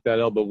have to stick that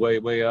elbow way,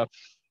 way up.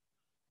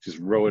 Just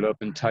row it up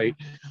and tight,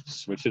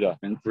 switch it up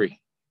in 3,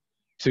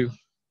 2,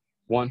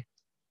 1,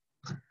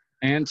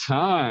 and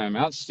time,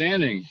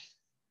 outstanding.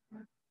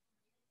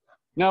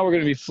 Now we're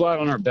gonna be flat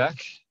on our back.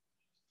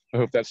 I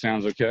hope that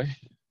sounds okay.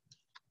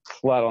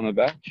 Flat on the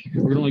back.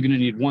 We're only gonna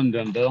need 1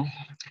 dumbbell.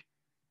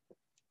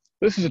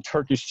 This is a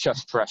Turkish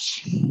chest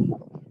press.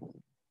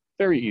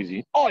 Very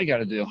easy. All you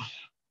gotta do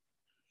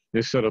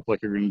is set up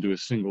like you're gonna do a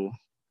single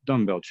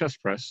dumbbell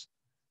chest press,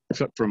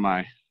 except for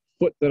my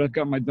foot that I've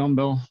got my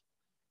dumbbell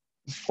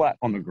is flat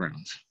on the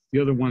ground.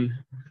 The other one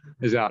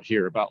is out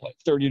here about like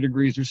 30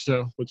 degrees or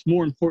so. What's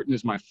more important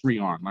is my free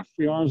arm. My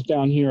free arm's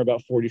down here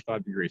about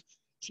 45 degrees.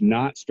 It's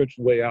not stretched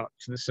way out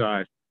to the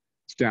side.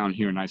 It's down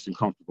here nice and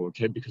comfortable,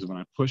 okay? Because when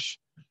I push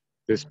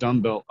this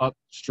dumbbell up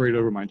straight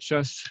over my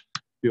chest,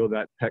 feel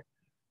that pec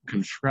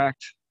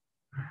contract.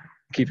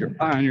 Keep your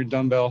eye on your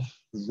dumbbell,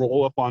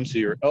 roll up onto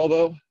your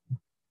elbow,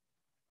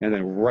 and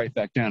then right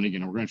back down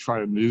again. We're gonna try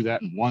to do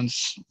that in one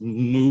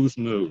smooth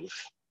move.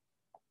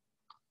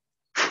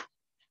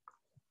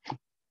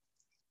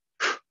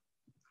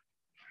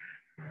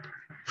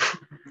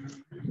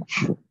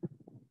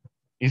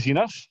 Easy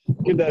enough?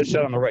 Give that a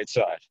shot on the right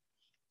side.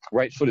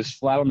 Right foot is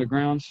flat on the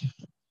ground.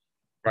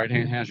 Right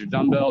hand has your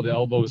dumbbell, the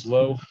elbow is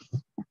low.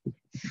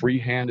 Free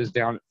hand is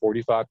down at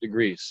 45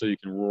 degrees, so you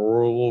can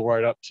roll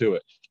right up to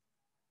it.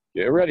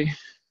 Get ready.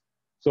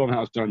 Show them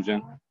how it's done,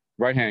 Jen.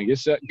 Right hand, get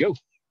set, go.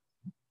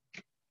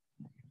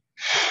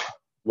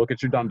 Look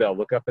at your dumbbell,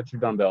 look up at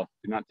your dumbbell.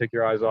 Do not take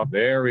your eyes off.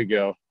 There we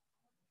go.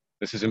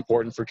 This is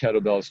important for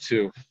kettlebells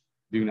too.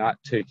 Do not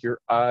take your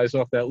eyes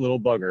off that little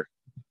bugger.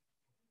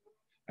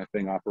 That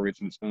thing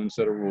operates in its own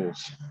set of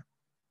rules.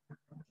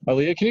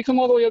 Aaliyah, can you come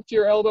all the way up to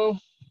your elbow?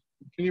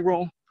 Can you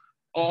roll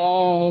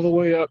all the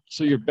way up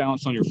so you're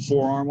balanced on your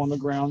forearm on the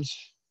ground?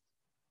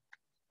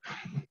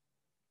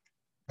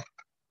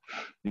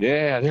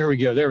 Yeah, there we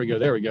go, there we go,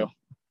 there we go.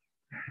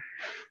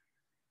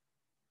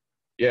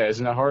 Yeah,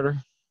 isn't that harder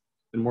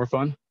and more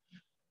fun?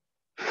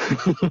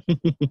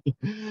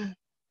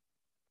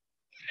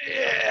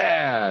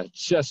 Yeah,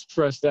 chest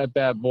press that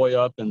bad boy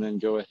up and then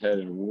go ahead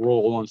and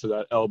roll onto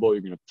that elbow.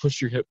 You're gonna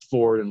push your hip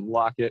forward and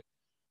lock it.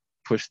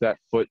 Push that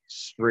foot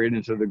straight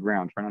into the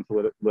ground. Try not to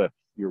let it lift.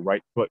 Your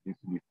right foot needs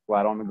to be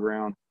flat on the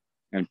ground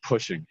and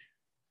pushing,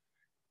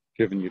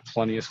 giving you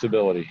plenty of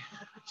stability.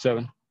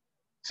 7,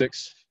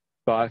 6,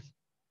 5,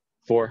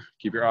 4.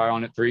 Keep your eye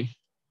on it. 3,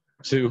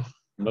 2.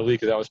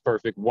 Malika, that was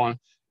perfect. 1,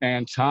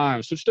 and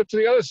time. Switched up to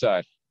the other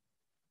side.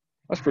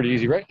 That's pretty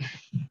easy, right?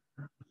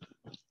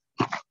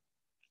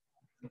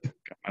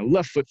 Got my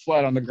left foot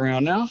flat on the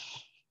ground now.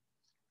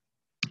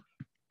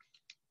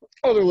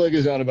 Other leg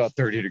is out about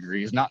 30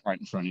 degrees, not right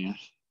in front of you.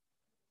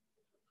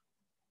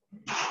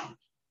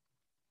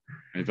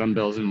 My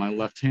dumbbell's in my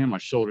left hand, my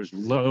shoulders are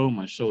low,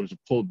 my shoulders are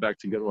pulled back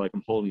together like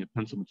I'm holding a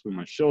pencil between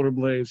my shoulder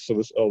blades, so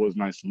this elbow is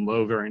nice and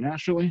low very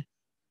naturally.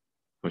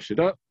 Push it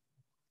up.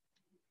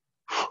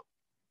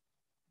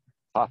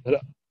 Pop it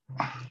up.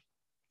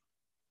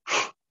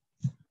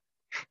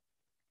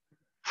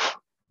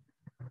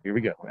 Here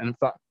we go, and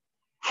 5,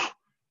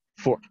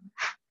 4,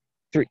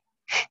 3,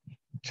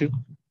 2,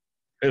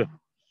 1.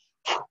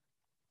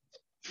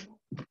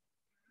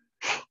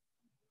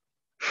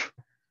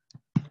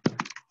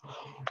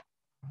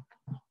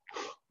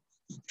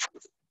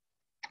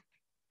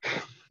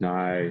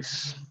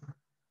 Nice.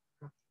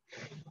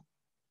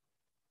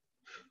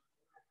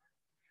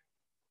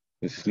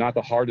 This is not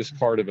the hardest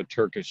part of a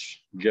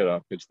Turkish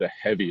get-up. It's the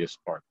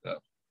heaviest part, though.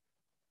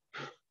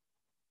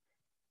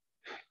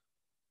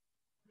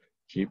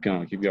 Keep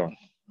going, keep going.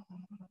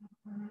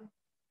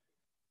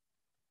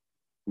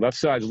 Left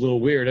side's a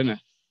little weird, isn't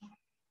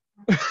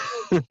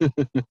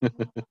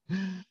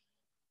it?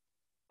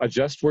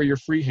 Adjust where your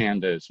free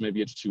hand is.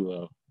 Maybe it's too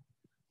low.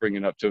 Bring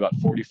it up to about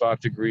 45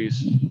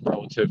 degrees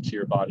relative to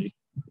your body.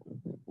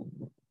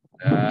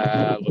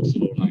 That looks a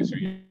little nicer.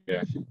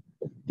 Yeah.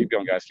 Keep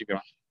going, guys. Keep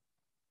going.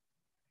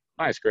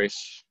 Nice,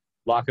 Grace.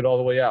 Lock it all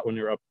the way out when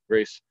you're up,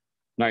 Grace.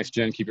 Nice,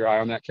 Jen. Keep your eye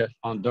on that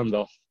on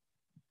dumbbell.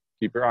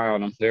 Keep your eye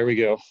on them. There we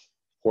go.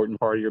 Important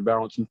part of your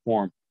balance and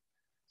form.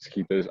 Just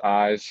keep those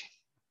eyes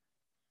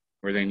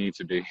where they need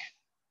to be.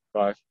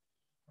 5.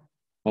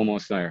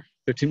 Almost there.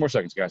 15 more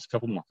seconds, guys.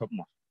 Couple more.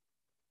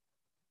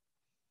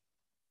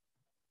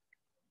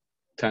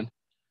 10,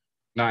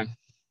 9,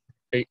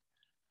 8,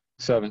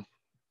 7,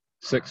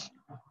 6,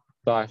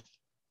 5,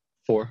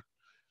 4,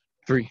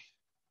 3,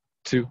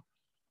 2,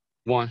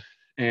 1,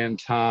 and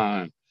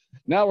time.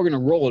 Now we're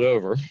going to roll it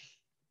over,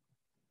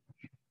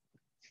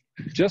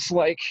 just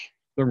like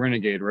the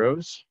Renegade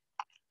rows.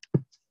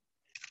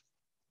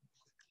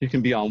 You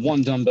can be on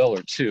 1 dumbbell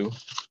or 2.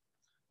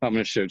 I'm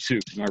going to show 2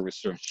 because my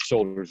wrists or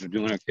shoulders are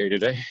doing okay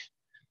today.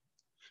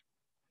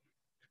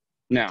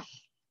 Now,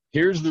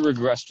 here's the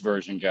regressed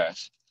version,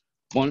 guys.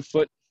 1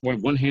 foot,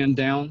 one hand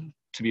down,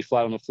 to be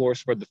flat on the floor,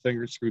 spread the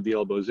fingers, screw the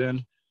elbows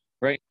in,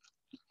 right?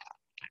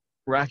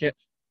 Rack it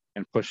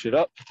and push it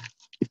up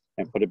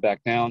and put it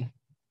back down.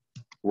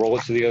 Roll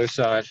it to the other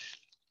side.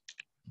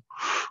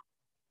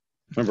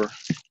 Remember,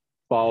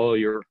 follow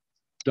your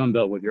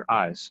dumbbell with your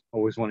eyes.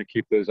 Always want to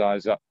keep those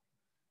eyes up.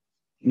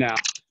 Now,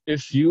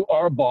 if you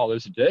are a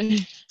baller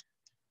today,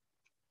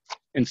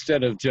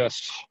 instead of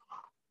just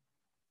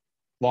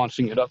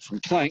launching it up from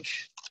plank,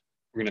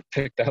 we're going to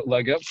pick that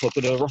leg up, flip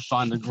it over,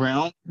 find the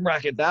ground,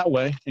 rack it that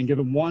way, and give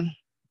it 1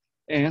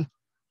 and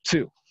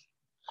 2.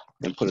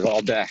 Then put it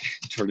all back,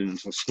 turn it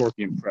into a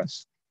scorpion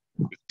press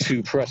with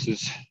 2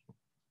 presses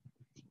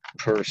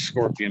per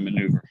scorpion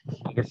maneuver.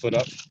 Other foot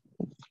up,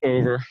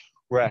 over,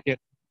 rack it,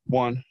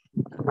 1,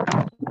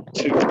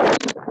 2,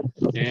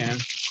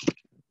 and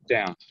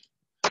down.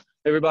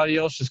 Everybody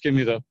else, just give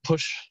me the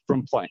push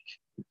from plank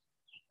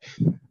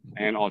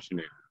and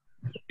alternate.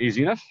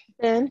 Easy enough?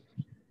 Ben,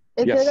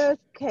 is Yes. it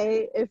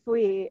okay if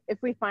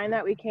we find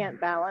that we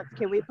can't balance,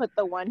 can we put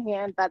the one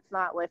hand that's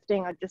not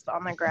lifting or just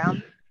on the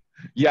ground?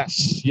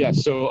 Yes,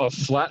 yes. So a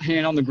flat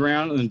hand on the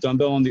ground and then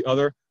dumbbell on the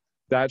other,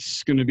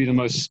 that's going to be the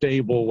most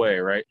stable way,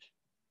 right?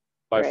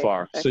 By Right,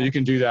 far. okay. So you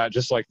can do that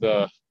just like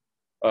the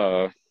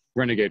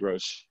renegade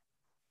rows.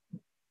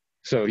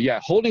 So yeah,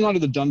 holding onto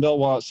the dumbbell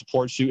while it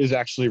supports you is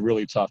actually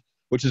really tough,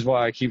 which is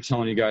why I keep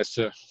telling you guys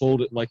to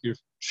hold it like you're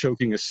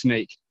choking a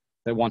snake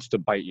that wants to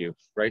bite you,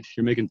 right?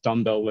 You're making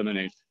dumbbell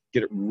lemonade.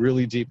 Get it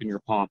really deep in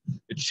your palm.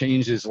 It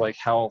changes like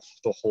how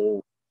the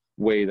whole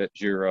way that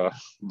your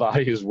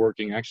body is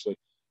working actually.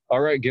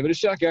 All right, give it a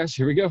shot, guys.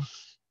 Here we go.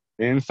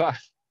 And 5,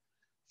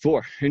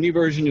 4, any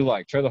version you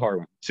like. Try the hard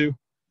one. 2,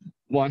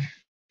 1,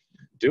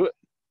 do it.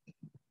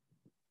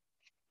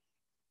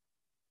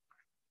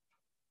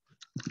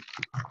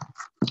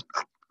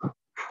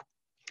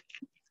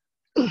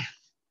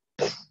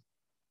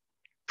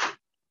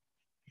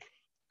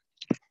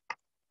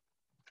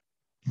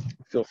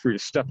 Feel free to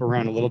step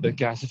around a little bit,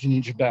 guys, if you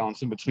need your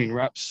balance in between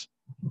reps.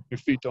 Your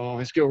feet don't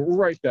always go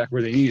right back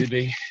where they need to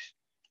be.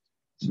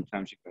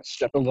 Sometimes you gotta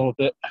step a little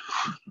bit.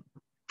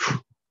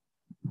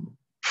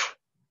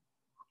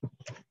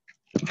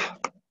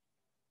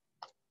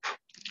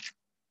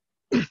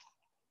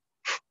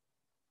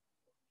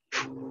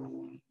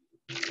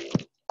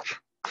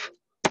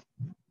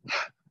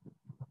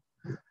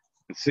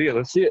 Let's see it,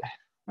 let's see it.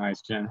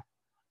 Nice, Jen.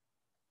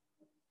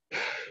 You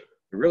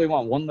really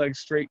want one leg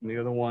straight and the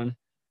other one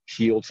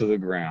heel to the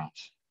ground.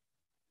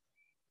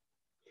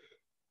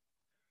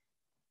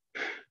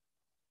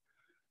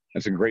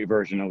 That's a great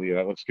version of you.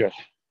 That looks good.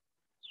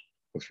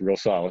 Looks real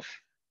solid.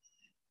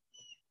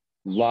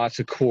 Lots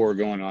of core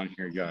going on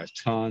here, guys.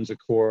 Tons of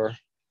core.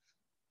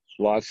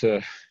 Lots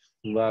of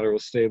lateral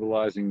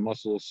stabilizing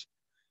muscles.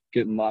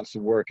 Getting lots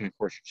of work. And of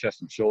course, your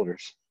chest and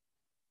shoulders.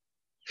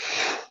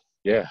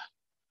 Yeah.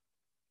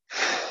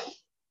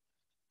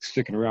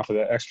 Sticking around for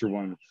that extra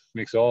one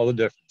makes all the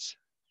difference.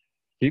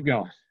 Keep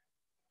going.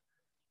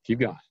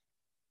 Keep going.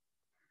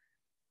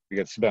 We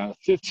got about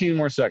 15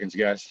 more seconds,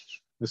 guys.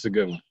 This is a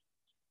good one.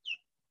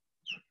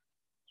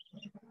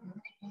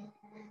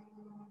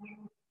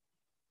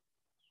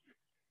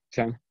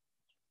 Ten,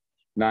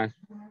 9,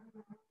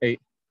 8,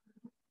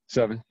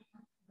 7,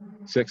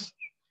 6,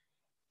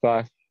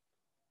 5,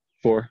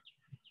 4,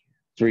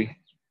 3,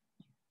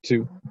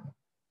 2,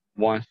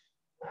 1.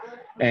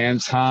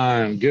 And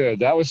time. Good.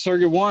 That was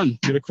circuit 1.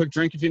 Get a quick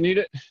drink if you need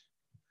it.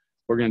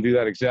 We're going to do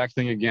that exact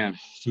thing again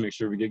to make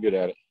sure we get good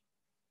at it.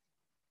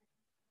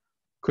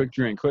 Quick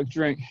drink, quick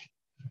drink.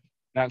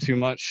 Not too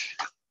much.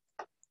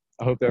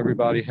 I hope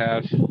everybody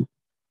had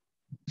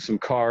some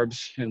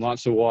carbs and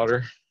lots of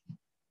water.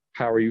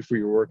 How are you for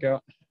your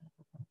workout?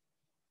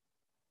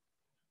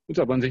 What's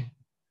up, Lindsay?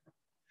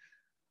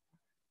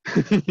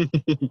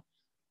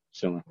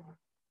 Chilling.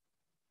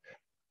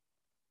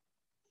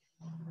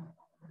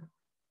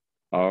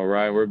 All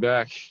right, we're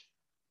back.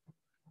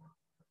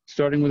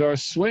 Starting with our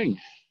swing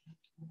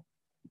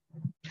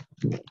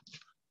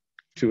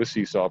to a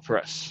seesaw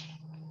press.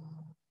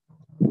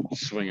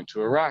 Swing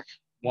into a rack.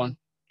 1,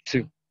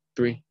 2,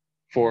 3,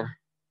 4,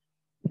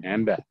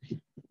 and back.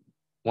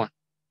 1,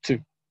 2,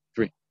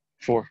 3,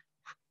 4.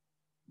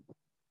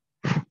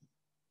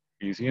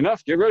 Easy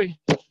enough. Get ready.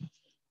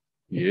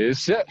 Is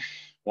set.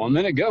 1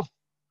 minute, go.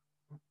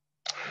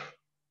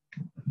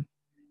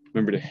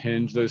 Remember to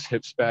hinge those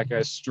hips back,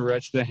 guys.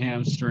 Stretch the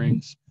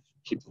hamstrings.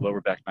 Keep the lower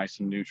back nice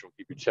and neutral.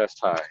 Keep your chest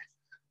high.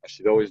 I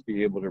should always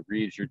be able to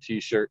read your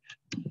t-shirt.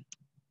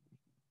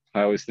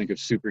 I always think of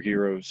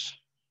superheroes.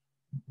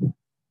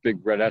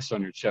 Big red S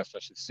on your chest. I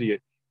should see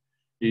it.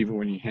 Even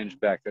when you hinge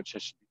back, that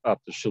chest should be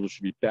up. The shoulders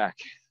should be back.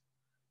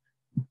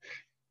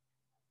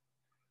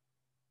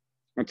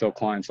 I tell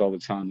clients all the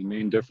time, the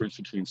main difference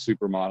between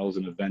supermodels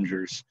and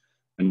Avengers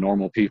and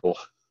normal people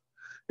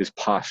is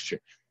posture.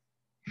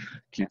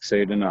 Can't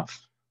say it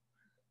enough.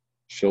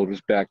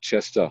 Shoulders back,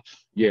 chest up.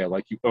 Yeah,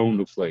 like you own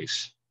the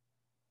place.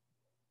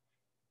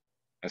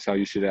 That's how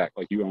you should act,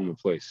 like you own the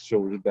place.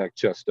 Shoulders back,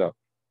 chest up.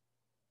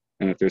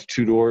 And if there's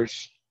 2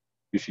 doors,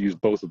 you should use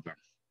both of them.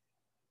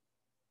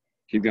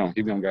 Keep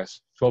going,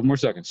 guys. 12 more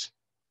seconds.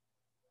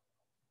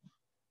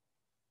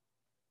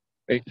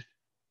 8,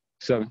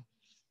 7,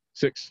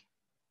 6,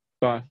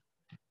 5,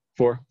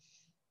 4,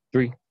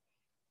 3,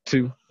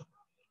 2,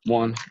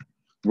 1.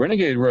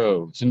 Renegade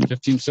rows in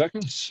 15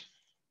 seconds.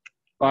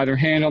 Either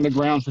hand on the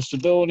ground for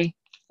stability.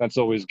 That's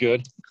always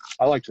good.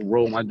 I like to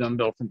roll my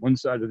dumbbell from one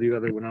side to the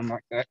other when I'm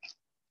like that,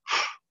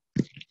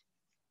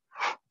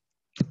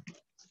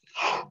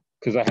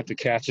 because I have to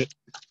catch it,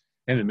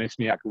 and it makes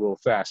me act a little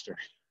faster.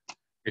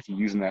 If you're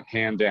using that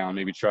hand down,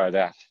 maybe try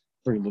that.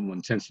 Bring a little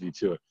intensity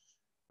to it.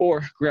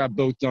 Or grab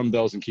both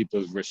dumbbells and keep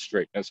those wrists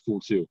straight. That's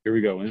cool too. Here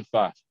we go in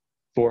 5,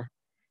 4,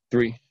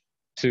 3,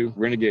 2,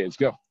 renegades,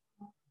 go.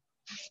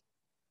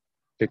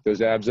 Pick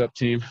those abs up,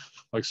 team,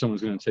 like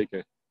someone's gonna take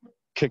a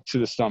kick to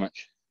the stomach.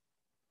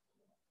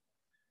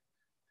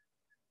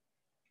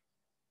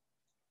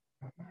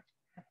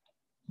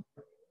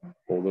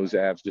 Pull those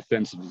abs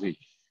defensively.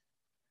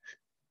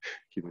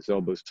 Keep those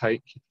elbows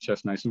tight, keep the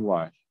chest nice and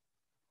wide.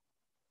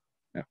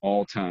 At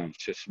all times,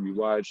 chest should be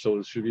wide,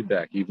 shoulders should be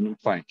back, even in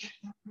plank.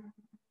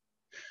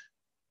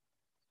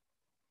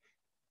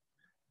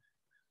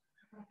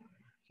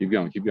 Keep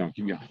going, keep going,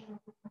 keep going.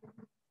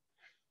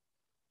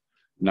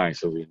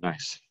 Nice, Olivia,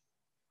 nice.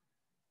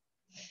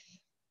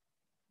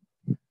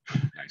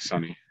 Nice,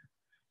 Sonny.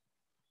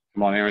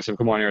 Come on, Aaron,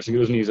 get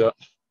those knees up.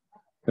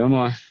 Come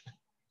on.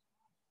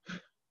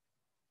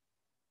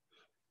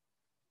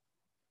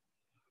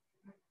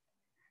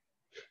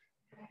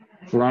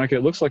 Veronica,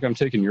 it looks like I'm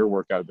taking your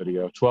workout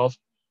video. 12,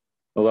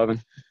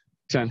 11,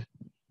 10,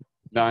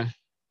 9,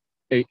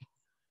 8,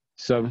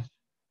 7,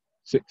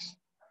 6.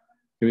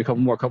 Give me a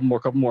couple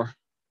more.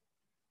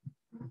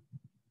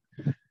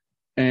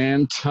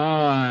 And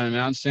time,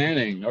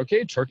 outstanding.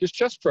 Okay, Turkish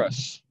chest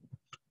press.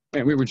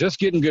 Man, we were just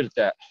getting good at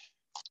that.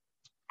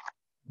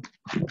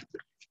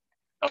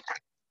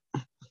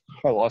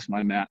 I lost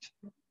my mat.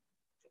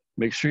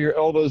 Make sure your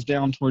elbow's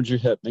down towards your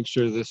hip. Make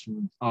sure this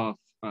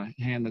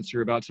hand that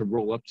you're about to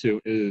roll up to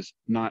is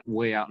not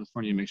way out in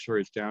front of you. Make sure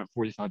it's down at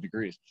 45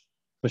 degrees.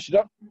 Push it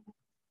up,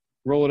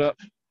 roll it up,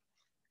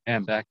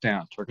 and back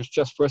down. Turkish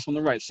chest press on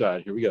the right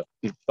side. Here we go.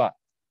 In 5,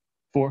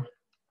 4,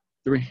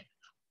 3,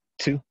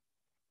 2,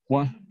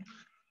 1.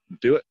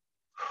 Do it.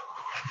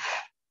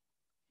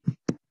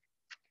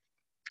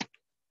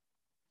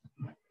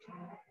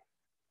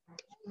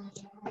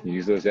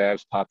 Use those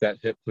abs, pop that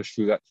hip, push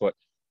through that foot.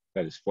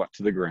 That is flat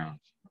to the ground.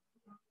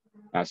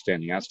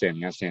 Outstanding,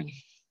 outstanding, outstanding.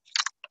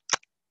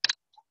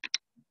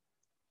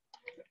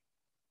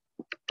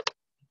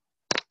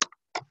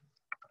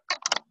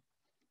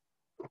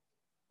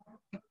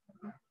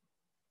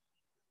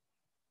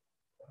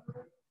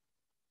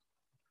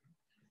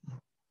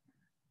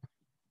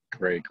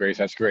 Great, Grace,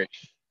 that's great.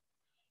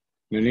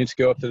 You need to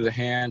go up to the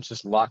hand,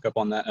 just lock up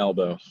on that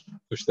elbow.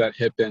 Push that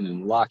hip in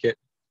and lock it.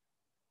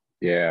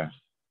 Yeah,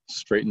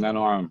 straighten that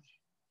arm.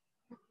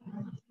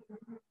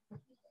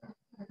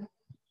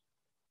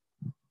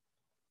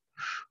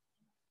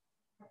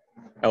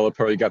 Ella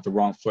probably got the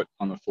wrong foot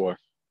on the floor.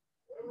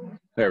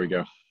 There we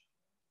go.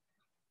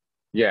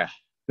 Yeah,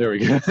 there we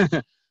go.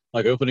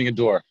 Like opening a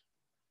door.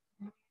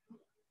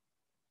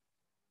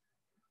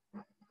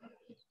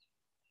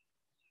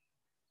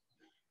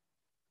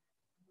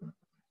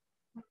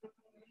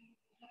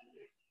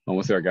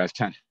 Almost there, guys.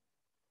 10,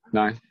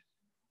 9,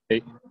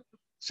 8,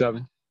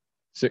 7,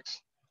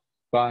 6,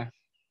 5,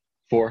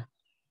 4,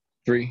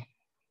 3,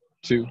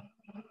 2,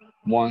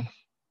 1.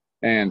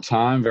 And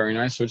time. Very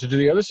nice. Switch it to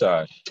the other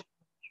side.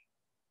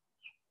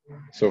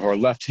 So if our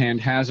left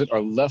hand has it,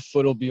 our left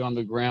foot will be on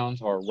the ground.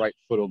 Our right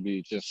foot will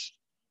be just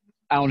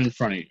out in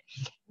front of you.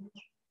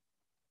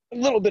 A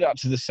little bit out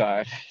to the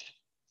side.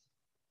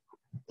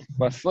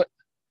 Left foot,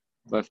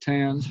 left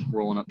hand,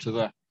 rolling up to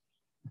the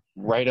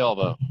right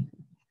elbow.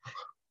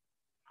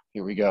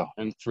 Here we go.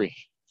 And 3,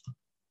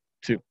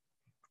 2,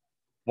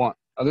 1.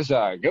 Other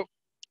side. Go.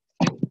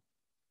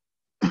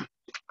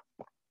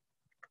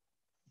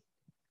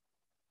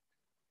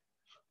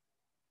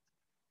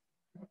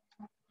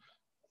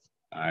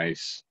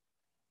 Nice.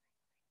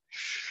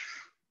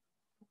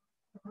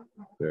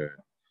 Good.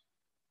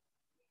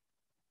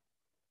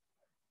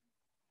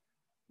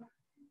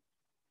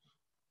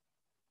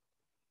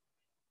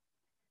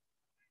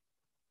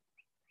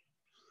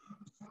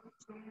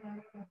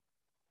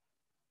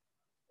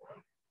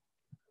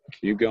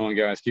 Keep going,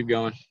 guys. Keep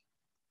going.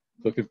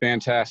 Looking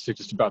fantastic.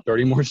 Just about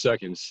 30 more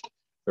seconds.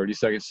 30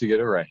 seconds to get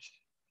it right.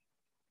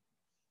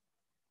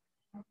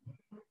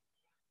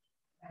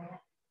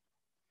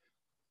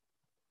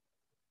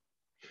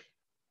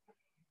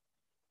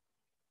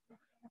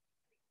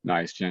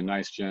 Nice, Jen.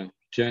 Nice, Jen.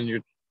 Jen, your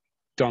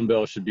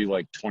dumbbell should be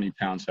like 20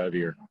 pounds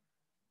heavier.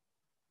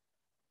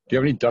 Do you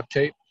have any duct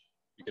tape?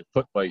 You could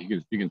put like,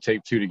 you can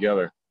tape 2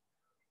 together.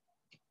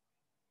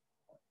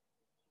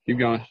 Keep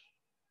going.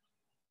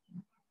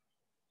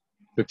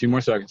 15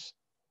 more seconds.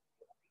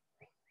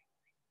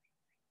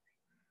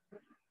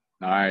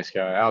 Nice,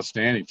 guy.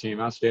 Outstanding,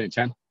 team. Outstanding.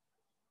 10,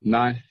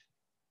 9,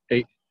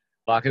 8.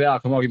 Lock it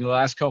out. Come on, give me the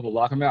last couple.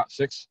 Lock them out.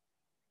 6,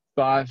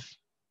 5,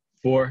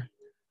 4,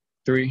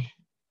 3,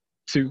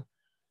 2,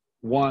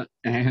 1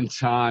 and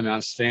time.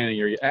 Outstanding.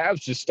 Your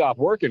abs just stop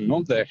working,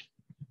 don't they?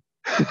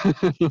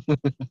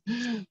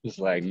 Just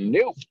like,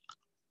 nope,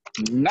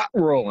 not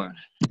rolling.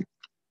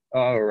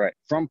 All right,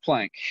 from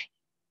plank.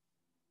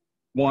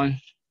 1,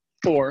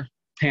 4,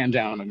 hand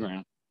down on the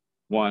ground.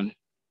 1,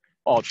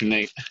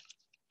 alternate.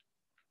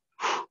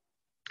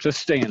 Just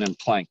staying in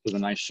plank with a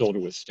nice shoulder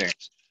width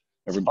stance.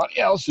 Everybody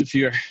else, if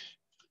you're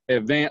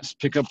advanced,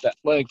 pick up that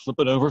leg, flip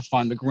it over,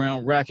 find the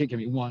ground, rack it. Give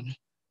me 1,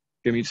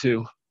 give me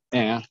 2,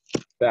 and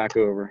back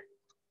over.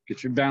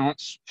 Get your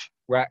balance,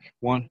 rack.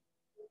 1,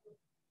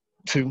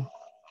 2,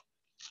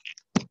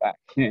 back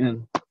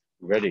in,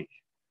 ready.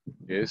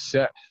 Is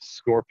set.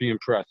 Scorpion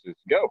presses.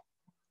 Go.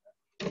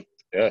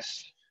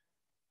 Yes.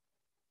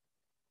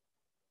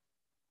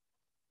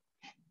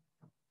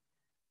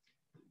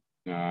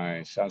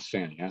 Nice.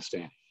 Outstanding.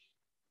 Outstanding.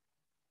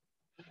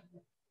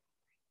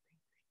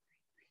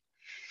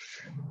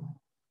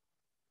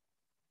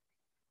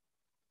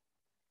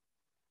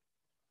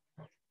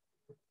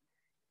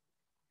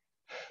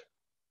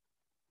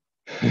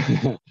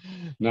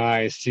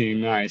 Nice,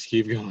 team. Nice.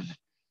 Keep going.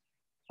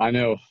 I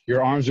know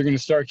your arms are going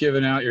to start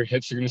giving out. Your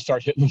hips are going to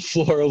start hitting the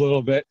floor a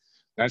little bit.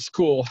 That's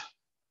cool.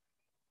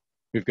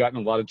 We've gotten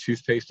a lot of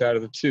toothpaste out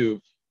of the tube,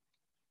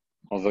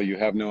 although you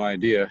have no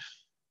idea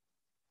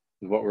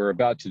what we're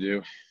about to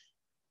do.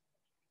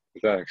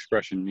 What that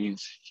expression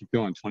means. Keep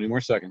going. 20 more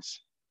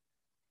seconds.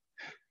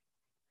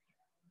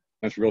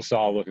 That's real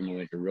solid looking,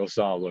 Malika. Real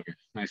solid looking.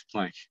 Nice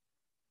plank.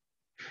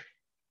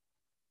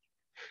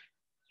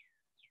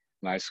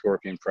 Nice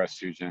scorpion press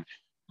too, Jen.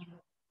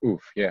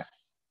 Oof, yeah,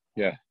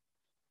 yeah.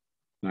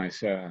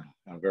 Nice,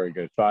 very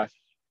good. 5,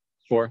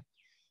 4,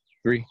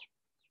 3,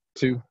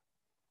 2,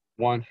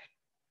 1,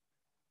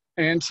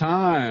 and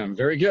time.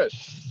 Very good.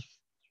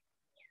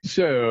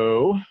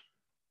 So,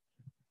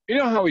 you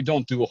know how we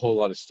don't do a whole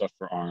lot of stuff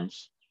for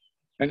arms?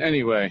 And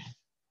anyway,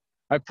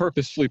 I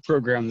purposefully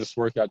programmed this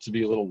workout to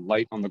be a little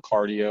light on the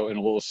cardio and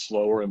a little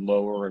slower and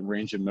lower and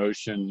range of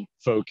motion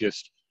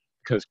focused,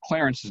 because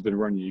Clarence has been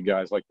running you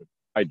guys like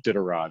I did a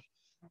rod.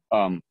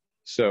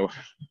 So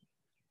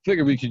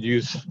figured we could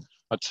use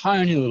a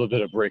tiny little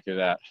bit of break of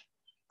that,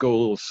 go a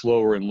little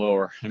slower and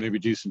lower, and maybe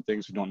do some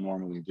things we don't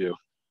normally do,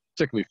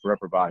 particularly for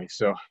upper body.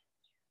 So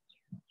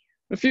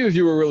a few of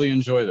you will really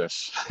enjoy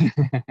this.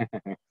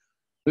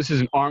 This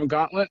is an arm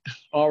gauntlet.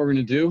 All we're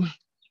gonna do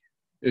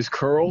is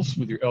curls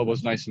with your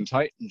elbows nice and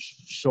tight and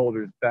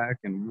shoulders back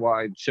and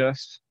wide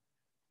chest.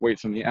 Weight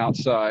from the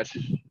outside,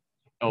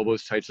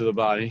 elbows tight to the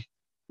body.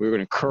 We're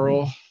gonna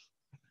curl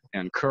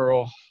and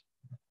curl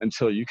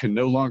until you can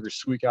no longer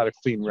squeak out a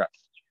clean rep.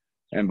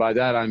 And by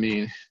that, I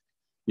mean,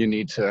 you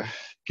need to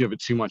give it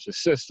too much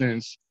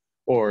assistance,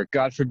 or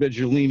God forbid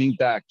you're leaning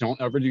back.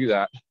 Don't ever do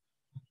that,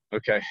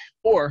 okay?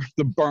 Or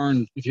the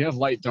burn, if you have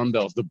light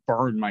dumbbells, the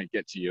burn might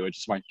get to you. It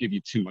just might give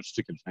you too much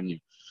to continue.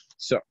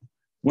 So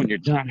when you're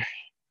done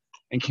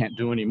and can't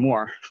do any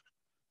more,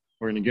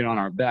 we're gonna get on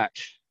our back,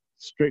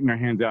 straighten our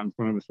hands out in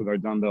front of us with our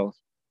dumbbells,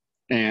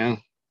 and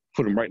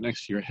put them right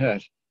next to your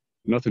head.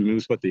 Nothing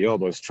moves but the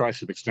elbows.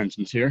 Tricep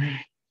extensions here.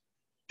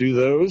 Do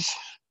those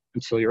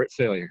until you're at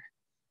failure.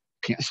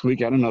 Can't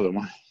squeak out another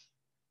one.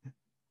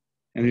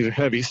 And these are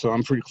heavy, so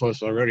I'm pretty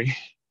close already.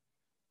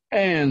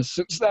 And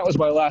since that was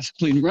my last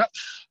clean rep,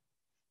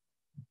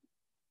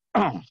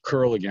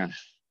 curl again.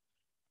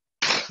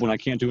 When I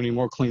can't do any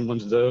more clean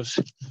ones of those,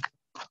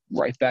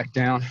 right back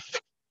down,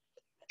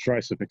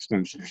 tricep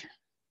extension.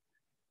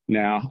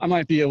 Now, I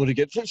might be able to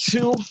get to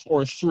 2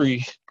 or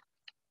 3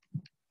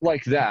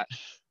 like that.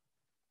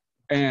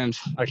 And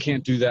I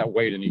can't do that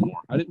weight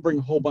anymore. I didn't bring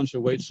a whole bunch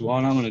of weights, so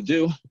all I'm gonna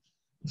do,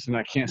 since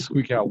I can't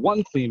squeak out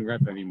 1 clean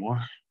rep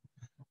anymore,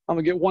 I'm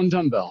gonna get 1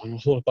 dumbbell and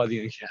hold it by the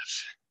end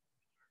caps.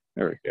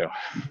 There we go.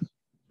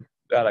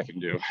 That I can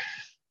do.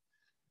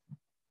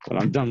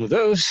 When I'm done with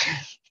those,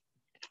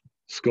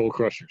 skull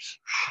crushers.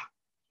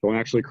 Don't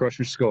actually crush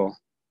your skull,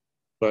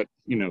 but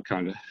you know,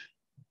 kind of.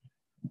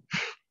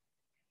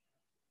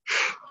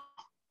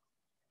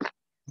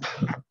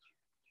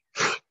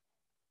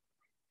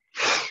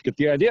 Get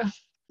the idea?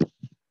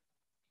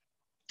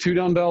 2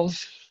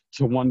 dumbbells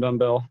to 1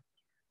 dumbbell,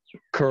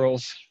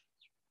 curls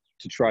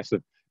to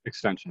tricep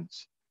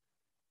extensions.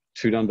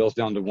 2 dumbbells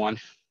down to 1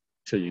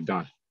 till you're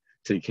done,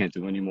 till you can't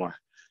do any more.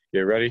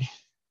 Get ready?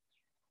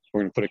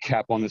 We're gonna put a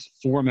cap on this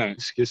 4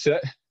 minutes. Get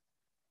set.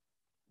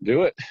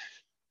 Do it.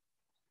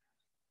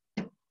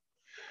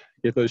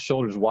 Get those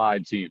shoulders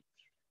wide, team.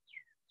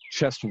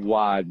 Chest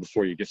wide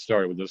before you get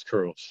started with those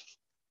curls.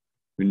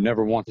 We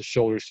never want the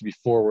shoulders to be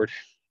forward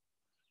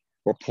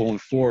or pulling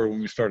forward when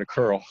we start a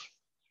curl.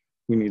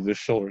 We need the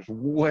shoulders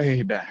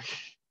way back,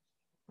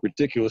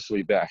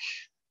 ridiculously back.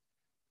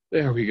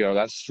 There we go.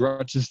 That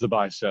stretches the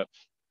bicep.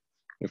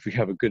 If we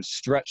have a good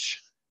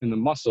stretch in the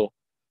muscle,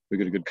 we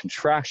get a good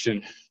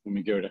contraction when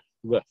we go to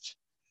lift.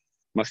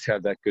 Must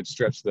have that good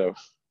stretch though.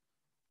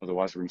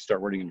 Otherwise, we're gonna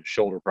start running into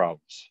shoulder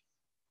problems.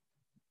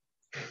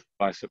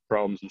 Bicep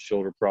problems and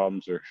shoulder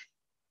problems are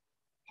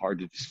hard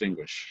to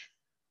distinguish.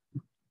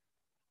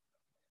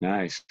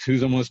 Nice.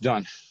 Who's almost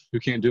done? Who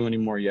can't do any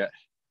more yet?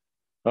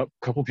 Up,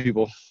 couple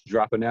people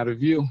dropping out of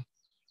view.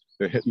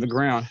 They're hitting the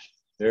ground.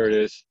 There it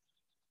is.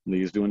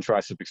 Lee's doing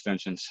tricep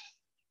extensions.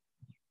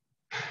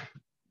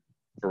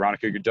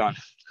 Veronica, you're done.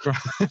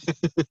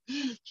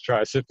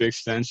 Tricep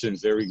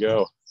extensions. There we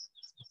go.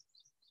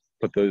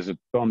 Put those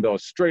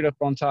dumbbells straight up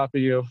on top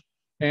of you.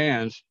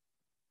 And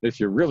if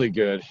you're really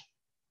good,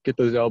 get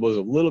those elbows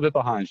a little bit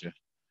behind you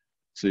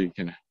so you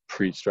can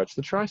pre-stretch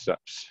the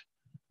triceps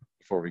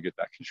before we get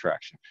that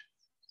contraction.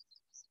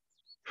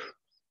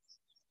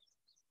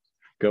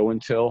 Go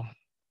until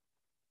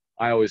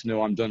I always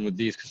know I'm done with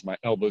these because my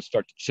elbows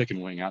start to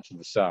chicken wing out to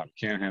the side.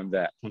 Can't have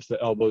that. Once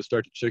the elbows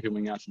start to chicken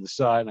wing out to the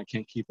side and I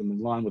can't keep them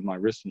in line with my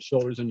wrists and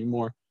shoulders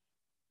anymore,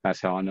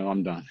 that's how I know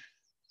I'm done.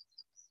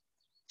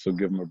 So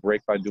give them a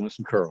break by doing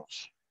some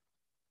curls.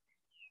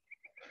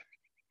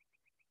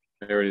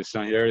 There it is,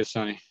 Sonny. There it is,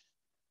 Sonny.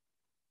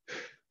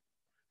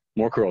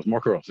 More curls,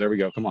 more curls. There we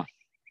go. Come on.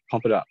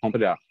 Pump it out, pump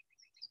it out.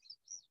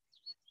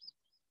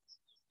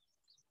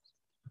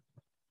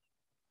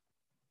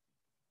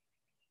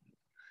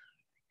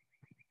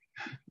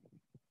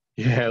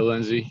 Yeah,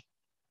 Lindsay.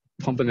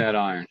 Pumping that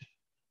iron.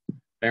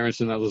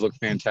 Aronson, those look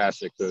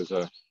fantastic. Those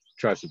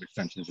tricep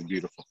extensions are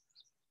beautiful.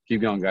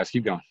 Keep going, guys.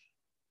 Keep going.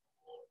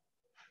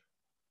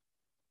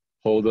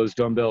 Hold those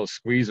dumbbells.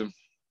 Squeeze them.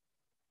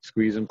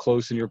 Squeeze them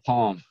close in your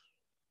palm.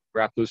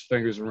 Wrap those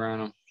fingers around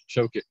them.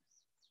 Choke it.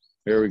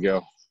 There we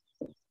go.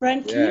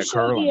 Brent, can you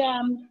show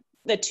curling.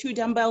 the 2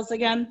 dumbbells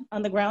again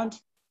on the ground?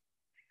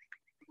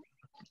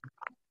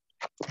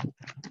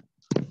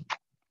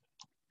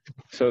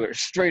 So they're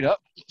straight up,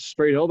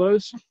 straight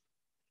elbows.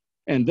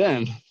 And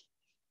then,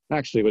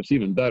 actually, what's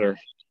even better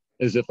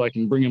is if I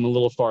can bring them a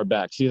little far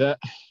back. See that?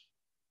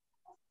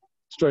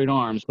 Straight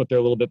arms, but they're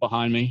a little bit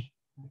behind me.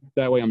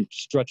 That way I'm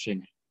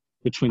stretching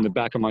between the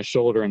back of my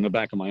shoulder and the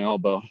back of my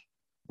elbow,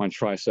 my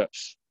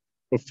triceps,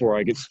 before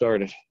I get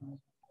started.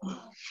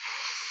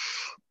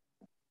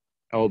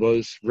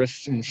 Elbows,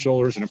 wrists, and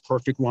shoulders in a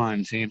perfect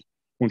line, team.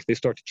 Once they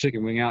start to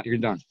chicken wing out, you're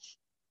done.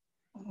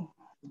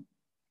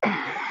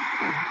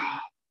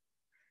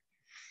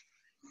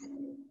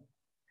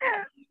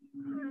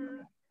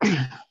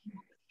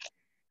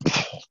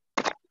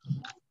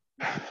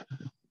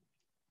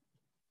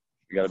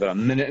 We got about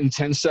 1 minute and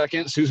 10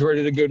 seconds. Who's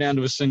ready to go down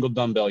to a single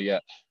dumbbell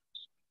yet?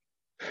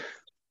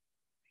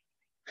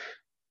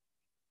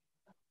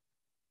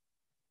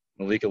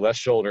 Malika, left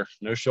shoulder,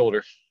 no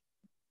shoulder.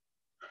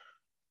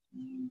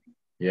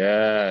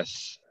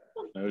 Yes,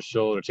 no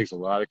shoulder. Takes a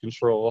lot of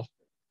control,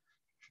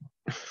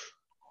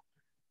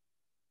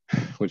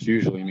 which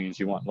usually means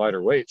you want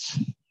lighter weights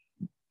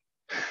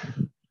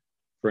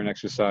for an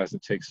exercise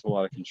that takes a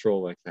lot of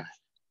control like that.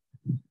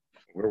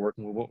 We're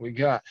working with what we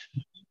got.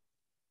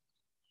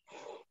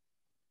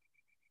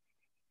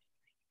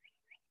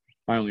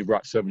 I only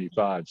brought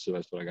 75, so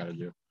that's what I got to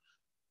do.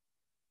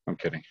 I'm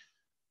kidding.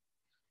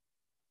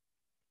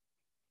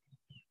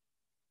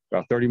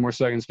 About 30 more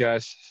seconds,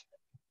 guys.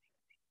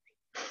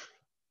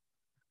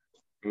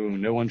 Ooh,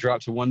 no one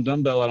dropped to 1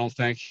 dumbbell, I don't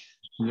think.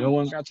 No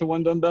one got to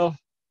 1 dumbbell?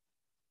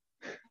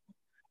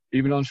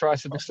 Even on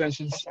tricep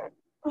extensions?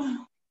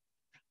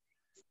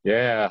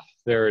 Yeah,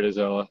 there it is,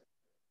 Ella.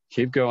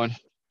 Keep going.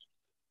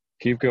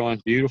 Keep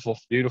going. Beautiful,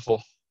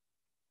 beautiful.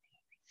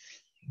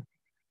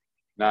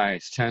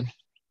 Nice. 10,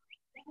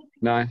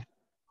 9,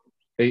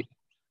 8,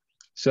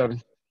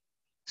 7,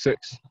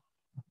 6,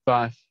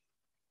 5,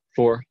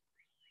 4,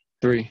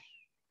 3,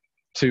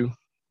 2,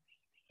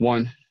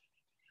 1.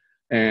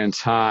 And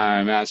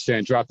time.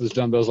 Outstanding. Drop those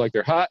dumbbells like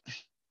they're hot.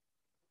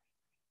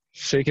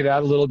 Shake it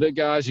out a little bit,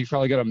 guys. You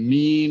probably got a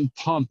mean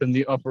pump in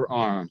the upper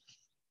arm,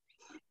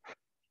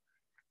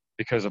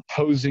 because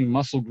opposing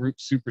muscle group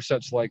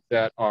supersets like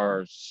that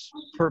are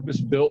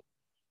purpose-built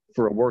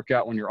for a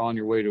workout when you're on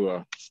your way to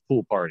a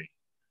pool party.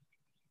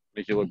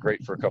 Make you look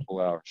great for a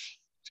couple hours.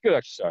 It's a good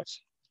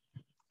exercise.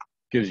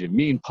 Gives you a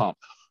mean pump.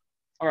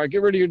 All right,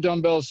 get rid of your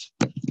dumbbells.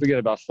 We got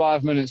about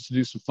 5 minutes to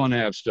do some fun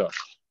ab stuff.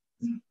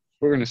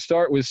 We're going to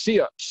start with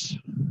C-ups.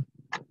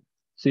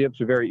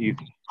 C-ups are very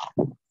easy.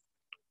 A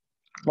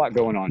lot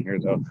going on here,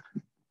 though.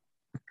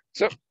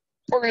 So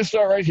we're going to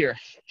start right here.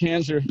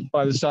 Hands are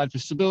by the side for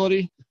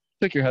stability.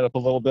 Pick your head up a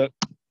little bit.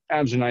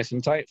 Abs are nice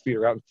and tight. Feet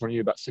are out in front of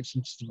you about 6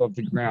 inches above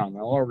the ground.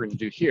 Now, all we're going to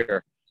do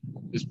here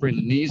is bring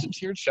the knees into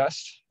your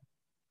chest.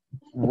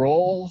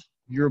 Roll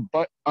your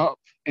butt up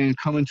and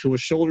come into a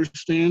shoulder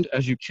stand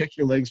as you kick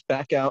your legs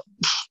back out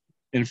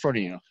in front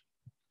of you.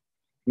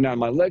 Now,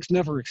 my legs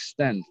never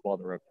extend while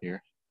they're up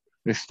here.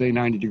 They stay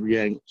 90-degree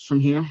angles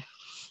from here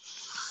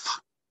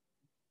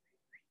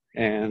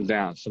and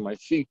down. So my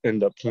feet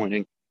end up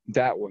pointing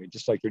that way,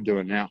 just like you're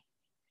doing now.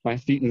 My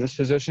feet in this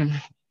position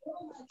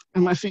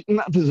and my feet in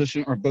that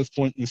position are both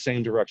pointing in the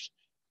same direction.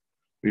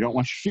 We don't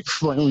want your feet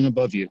flailing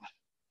above you.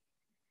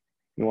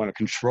 You want to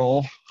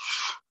control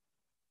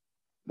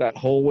that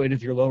whole weight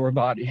of your lower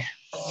body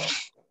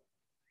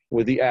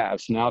with the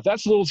abs. Now, if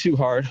that's a little too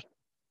hard,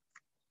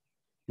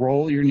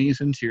 roll your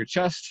knees into your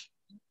chest,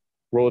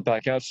 roll it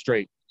back out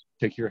straight.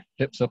 Take your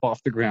hips up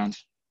off the ground.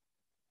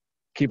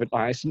 Keep it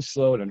nice and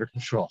slow and under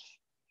control.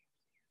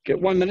 Get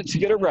 1 minute to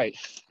get it right.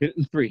 Hit it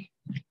in 3,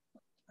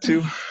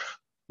 2,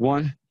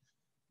 1.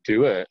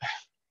 Do it.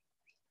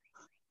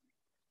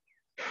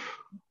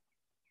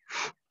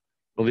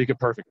 Malika,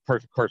 perfect,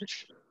 perfect, perfect.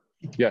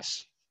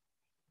 Yes.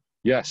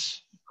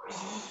 Yes.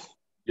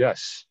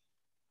 Yes.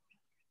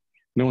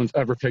 No one's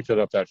ever picked it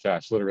up that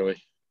fast, literally.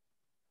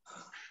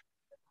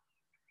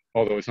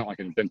 Although it's not like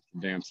invented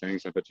the damn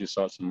things. I bet you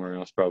saw it somewhere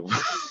else, probably.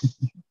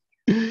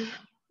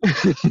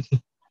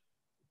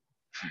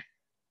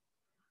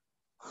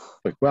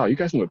 Like, wow, you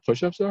guys know what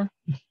push-ups are?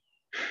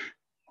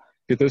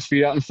 Get those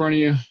feet out in front of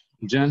you,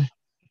 Jen.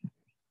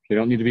 They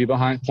don't need to be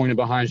pointed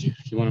behind you.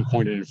 You want them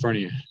pointed in front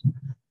of you.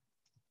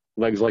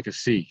 Legs like a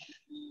C.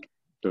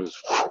 Goes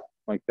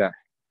like that.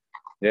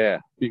 Yeah,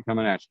 feet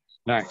coming at you.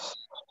 Nice.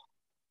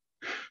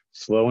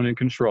 Slow and in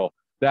control.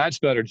 That's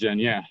better, Jen,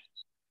 yeah.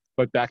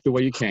 But back the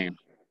way you came.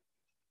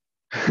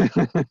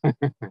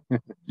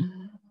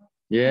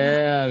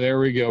 Yeah, there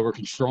we go. We're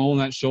controlling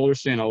that shoulder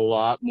stand a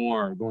lot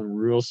more. Going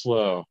real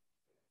slow.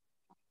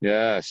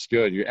 Yes,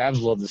 good. Your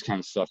abs love this kind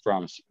of stuff,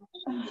 promise.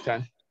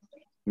 10,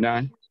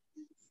 9,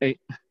 8,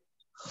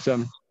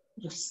 7,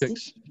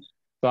 6,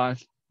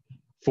 5,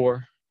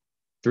 4,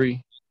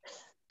 3,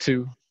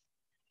 2,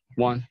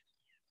 1.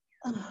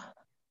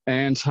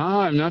 And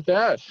time. Not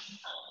bad.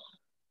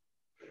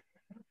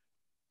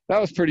 That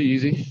was pretty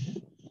easy.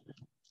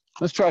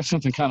 Let's try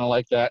something kind of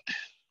like that.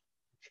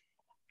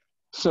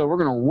 So we're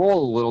going to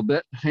roll a little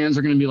bit. Hands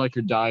are going to be like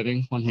you're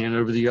diving. One hand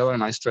over the other,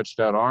 nice stretched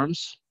out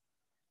arms.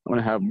 I'm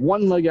going to have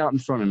one leg out in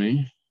front of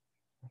me.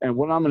 And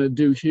what I'm going to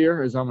do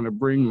here is I'm going to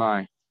bring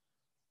my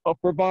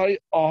upper body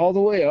all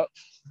the way up.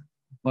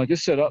 Like I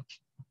said, up.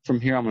 From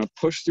here, I'm going to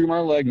push through my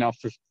leg. Now,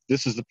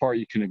 this is the part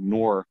you can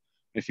ignore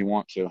if you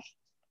want to.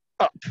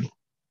 Up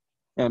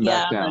and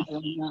back down.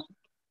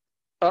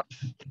 Up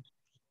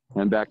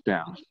and back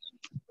down.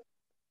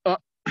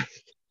 Up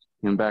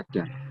and back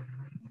down.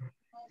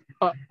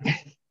 Up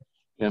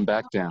and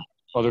back down.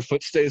 Other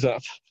foot stays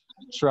up.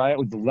 Try it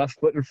with the left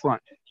foot in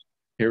front.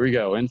 Here we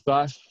go. In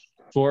 5,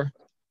 4,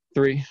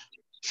 3,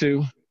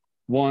 2,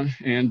 1,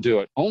 and do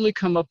it. Only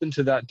come up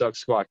into that duck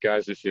squat,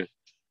 guys, if you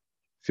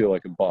feel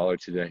like a baller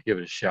today. Give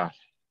it a shot.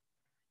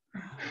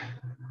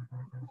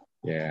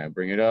 Yeah,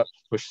 bring it up.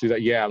 Push through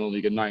that. Yeah,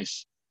 Malika,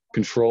 nice.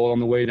 Control on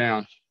the way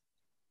down.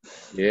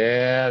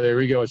 Yeah, there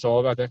we go. It's all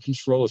about that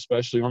control,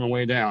 especially on the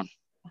way down.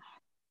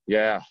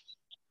 Yeah.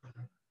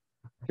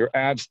 Your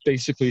abs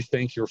basically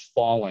think you're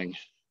falling.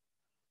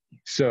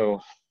 So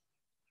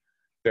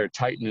they're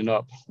tightening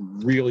up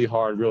really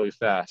hard, really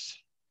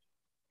fast.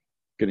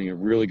 Getting a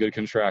really good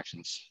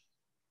contractions.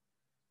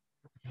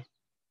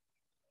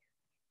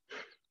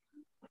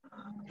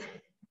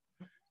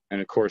 And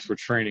of course, we're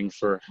training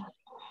for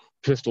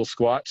pistol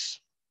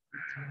squats.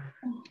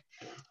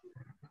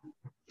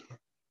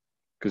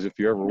 Because if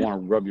you ever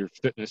want to rub your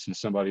fitness in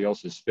somebody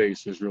else's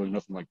face, there's really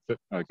nothing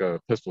like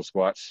pistol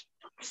squats.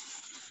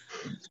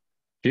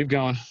 Keep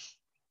going.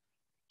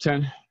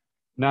 10,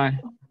 9,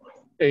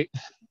 8,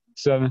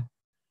 7,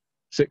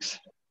 6,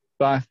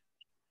 5,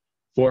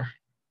 4,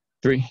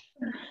 3,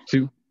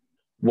 2,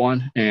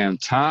 1, and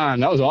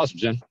time. That was awesome,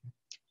 Jen.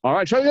 All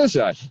right, try the other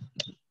side.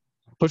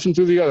 Pushing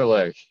through the other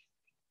leg.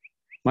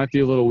 Might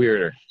be a little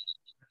weirder.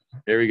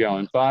 Here we go.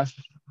 In 5,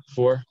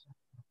 4,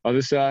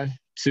 other side,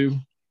 2.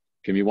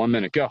 Give me 1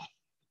 minute. Go.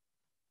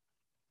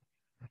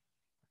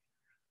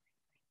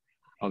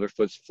 Other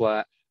foot's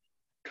flat.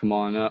 Come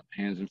on up.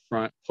 Hands in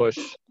front. Push.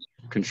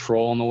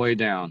 Control on the way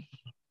down.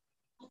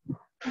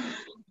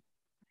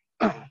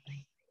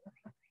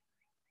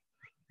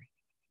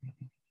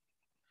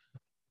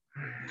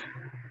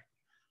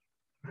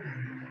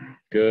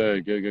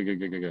 Good, good, good, good,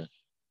 good, good, good.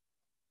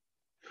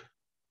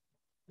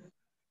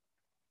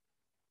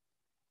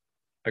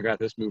 I got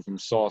this move from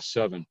Saw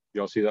 7.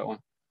 Y'all see that one?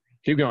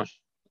 Keep going.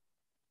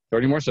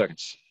 30 more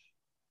seconds.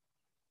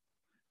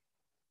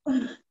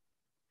 Sounds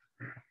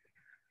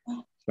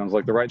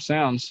like the right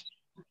sounds.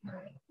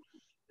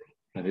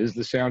 That is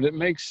the sound it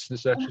makes,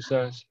 this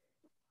exercise.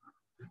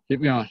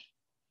 Keep going.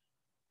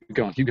 Keep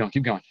going, keep going,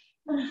 keep going.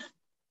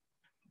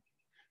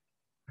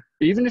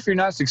 Even if you're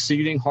not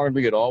succeeding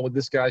hardly at all with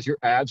this, guys, your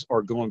abs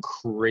are going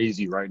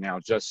crazy right now,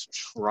 just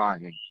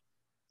trying.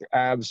 Your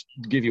abs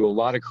give you a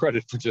lot of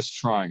credit for just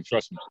trying.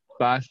 Trust me.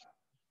 5,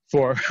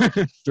 4,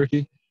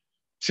 3,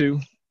 2,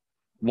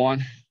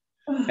 1,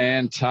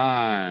 and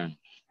time.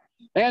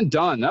 And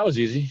done. That was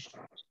easy.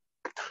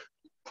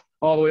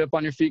 All the way up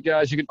on your feet,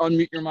 guys. You can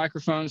unmute your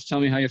microphones.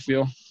 Tell me how you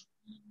feel.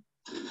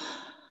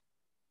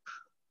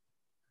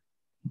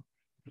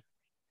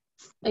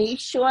 Are you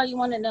sure you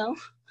want to know?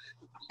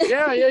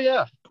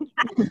 Yeah.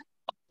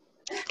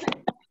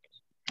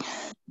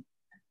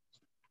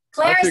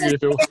 Claire says I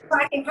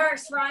can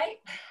curse, right?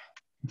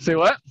 Say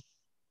what?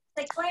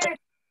 Say Claire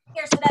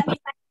here, so that means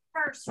I can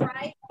curse,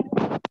 right?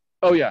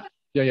 Oh, yeah.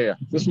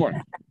 This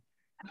morning.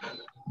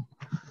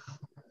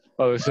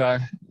 Other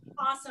side.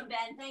 Awesome,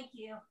 Ben. Thank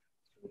you.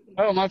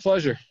 Oh, my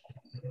pleasure.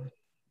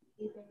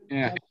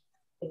 Yeah.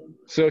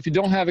 So if you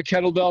don't have a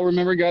kettlebell,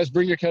 remember, guys,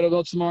 bring your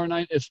kettlebell tomorrow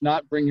night. If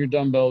not, bring your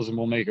dumbbells and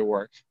we'll make it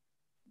work.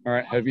 All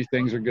right, heavy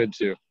things are good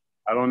too.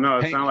 I don't know.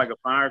 It Hey. sounded like a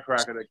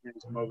firecracker that came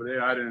from over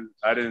there. I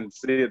didn't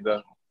see it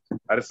though.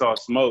 I just saw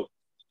smoke.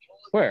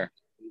 Where?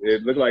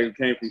 It looked like it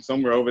came from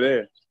somewhere over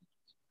there.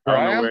 I Where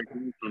don't I know am? where it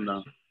came from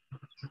though.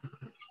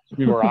 You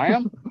mean where I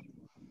am?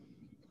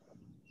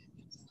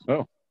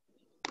 Oh,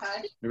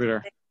 Hi. maybe there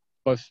are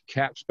plus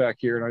caps back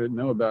here and I didn't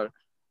know about it.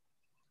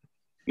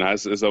 Nah,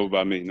 it's over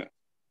by me. No.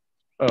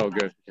 Oh,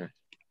 good. Okay.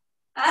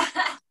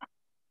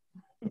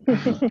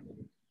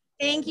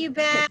 Thank you,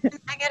 Ben.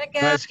 I gotta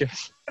go, Nice,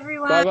 guys.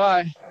 everyone.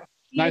 Bye-bye.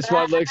 Nice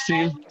Wide Legs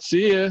team.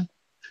 See ya.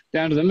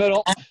 Down to the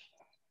middle.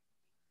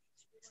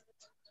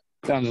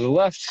 Down to the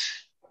left.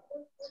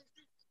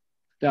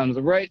 Down to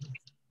the right.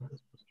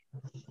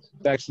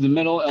 Back to the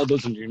middle.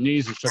 Elbows into your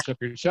knees and stretch up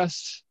your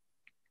chest.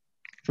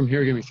 From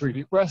here, give me 3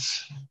 deep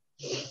breaths.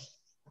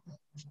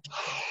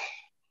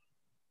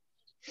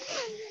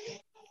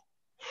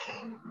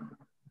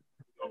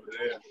 Over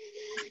there.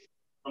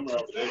 Somewhere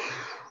over there.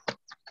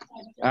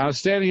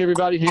 Outstanding,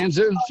 everybody. Hands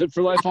in. Fit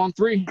for life on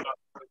 3.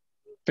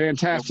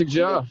 Fantastic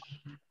job.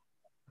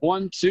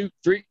 1, 2,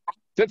 3.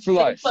 Fit for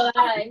life.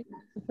 Bye.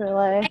 For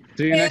life.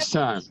 See you next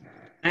time.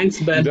 Thanks,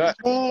 You Ben. bet.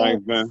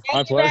 Thanks, man.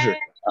 My pleasure.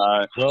 All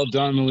right. Well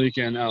done,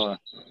 Malika and Ella.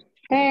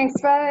 Thanks,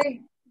 bye.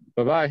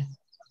 Bye-bye.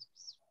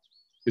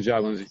 Good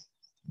job, Lindsay.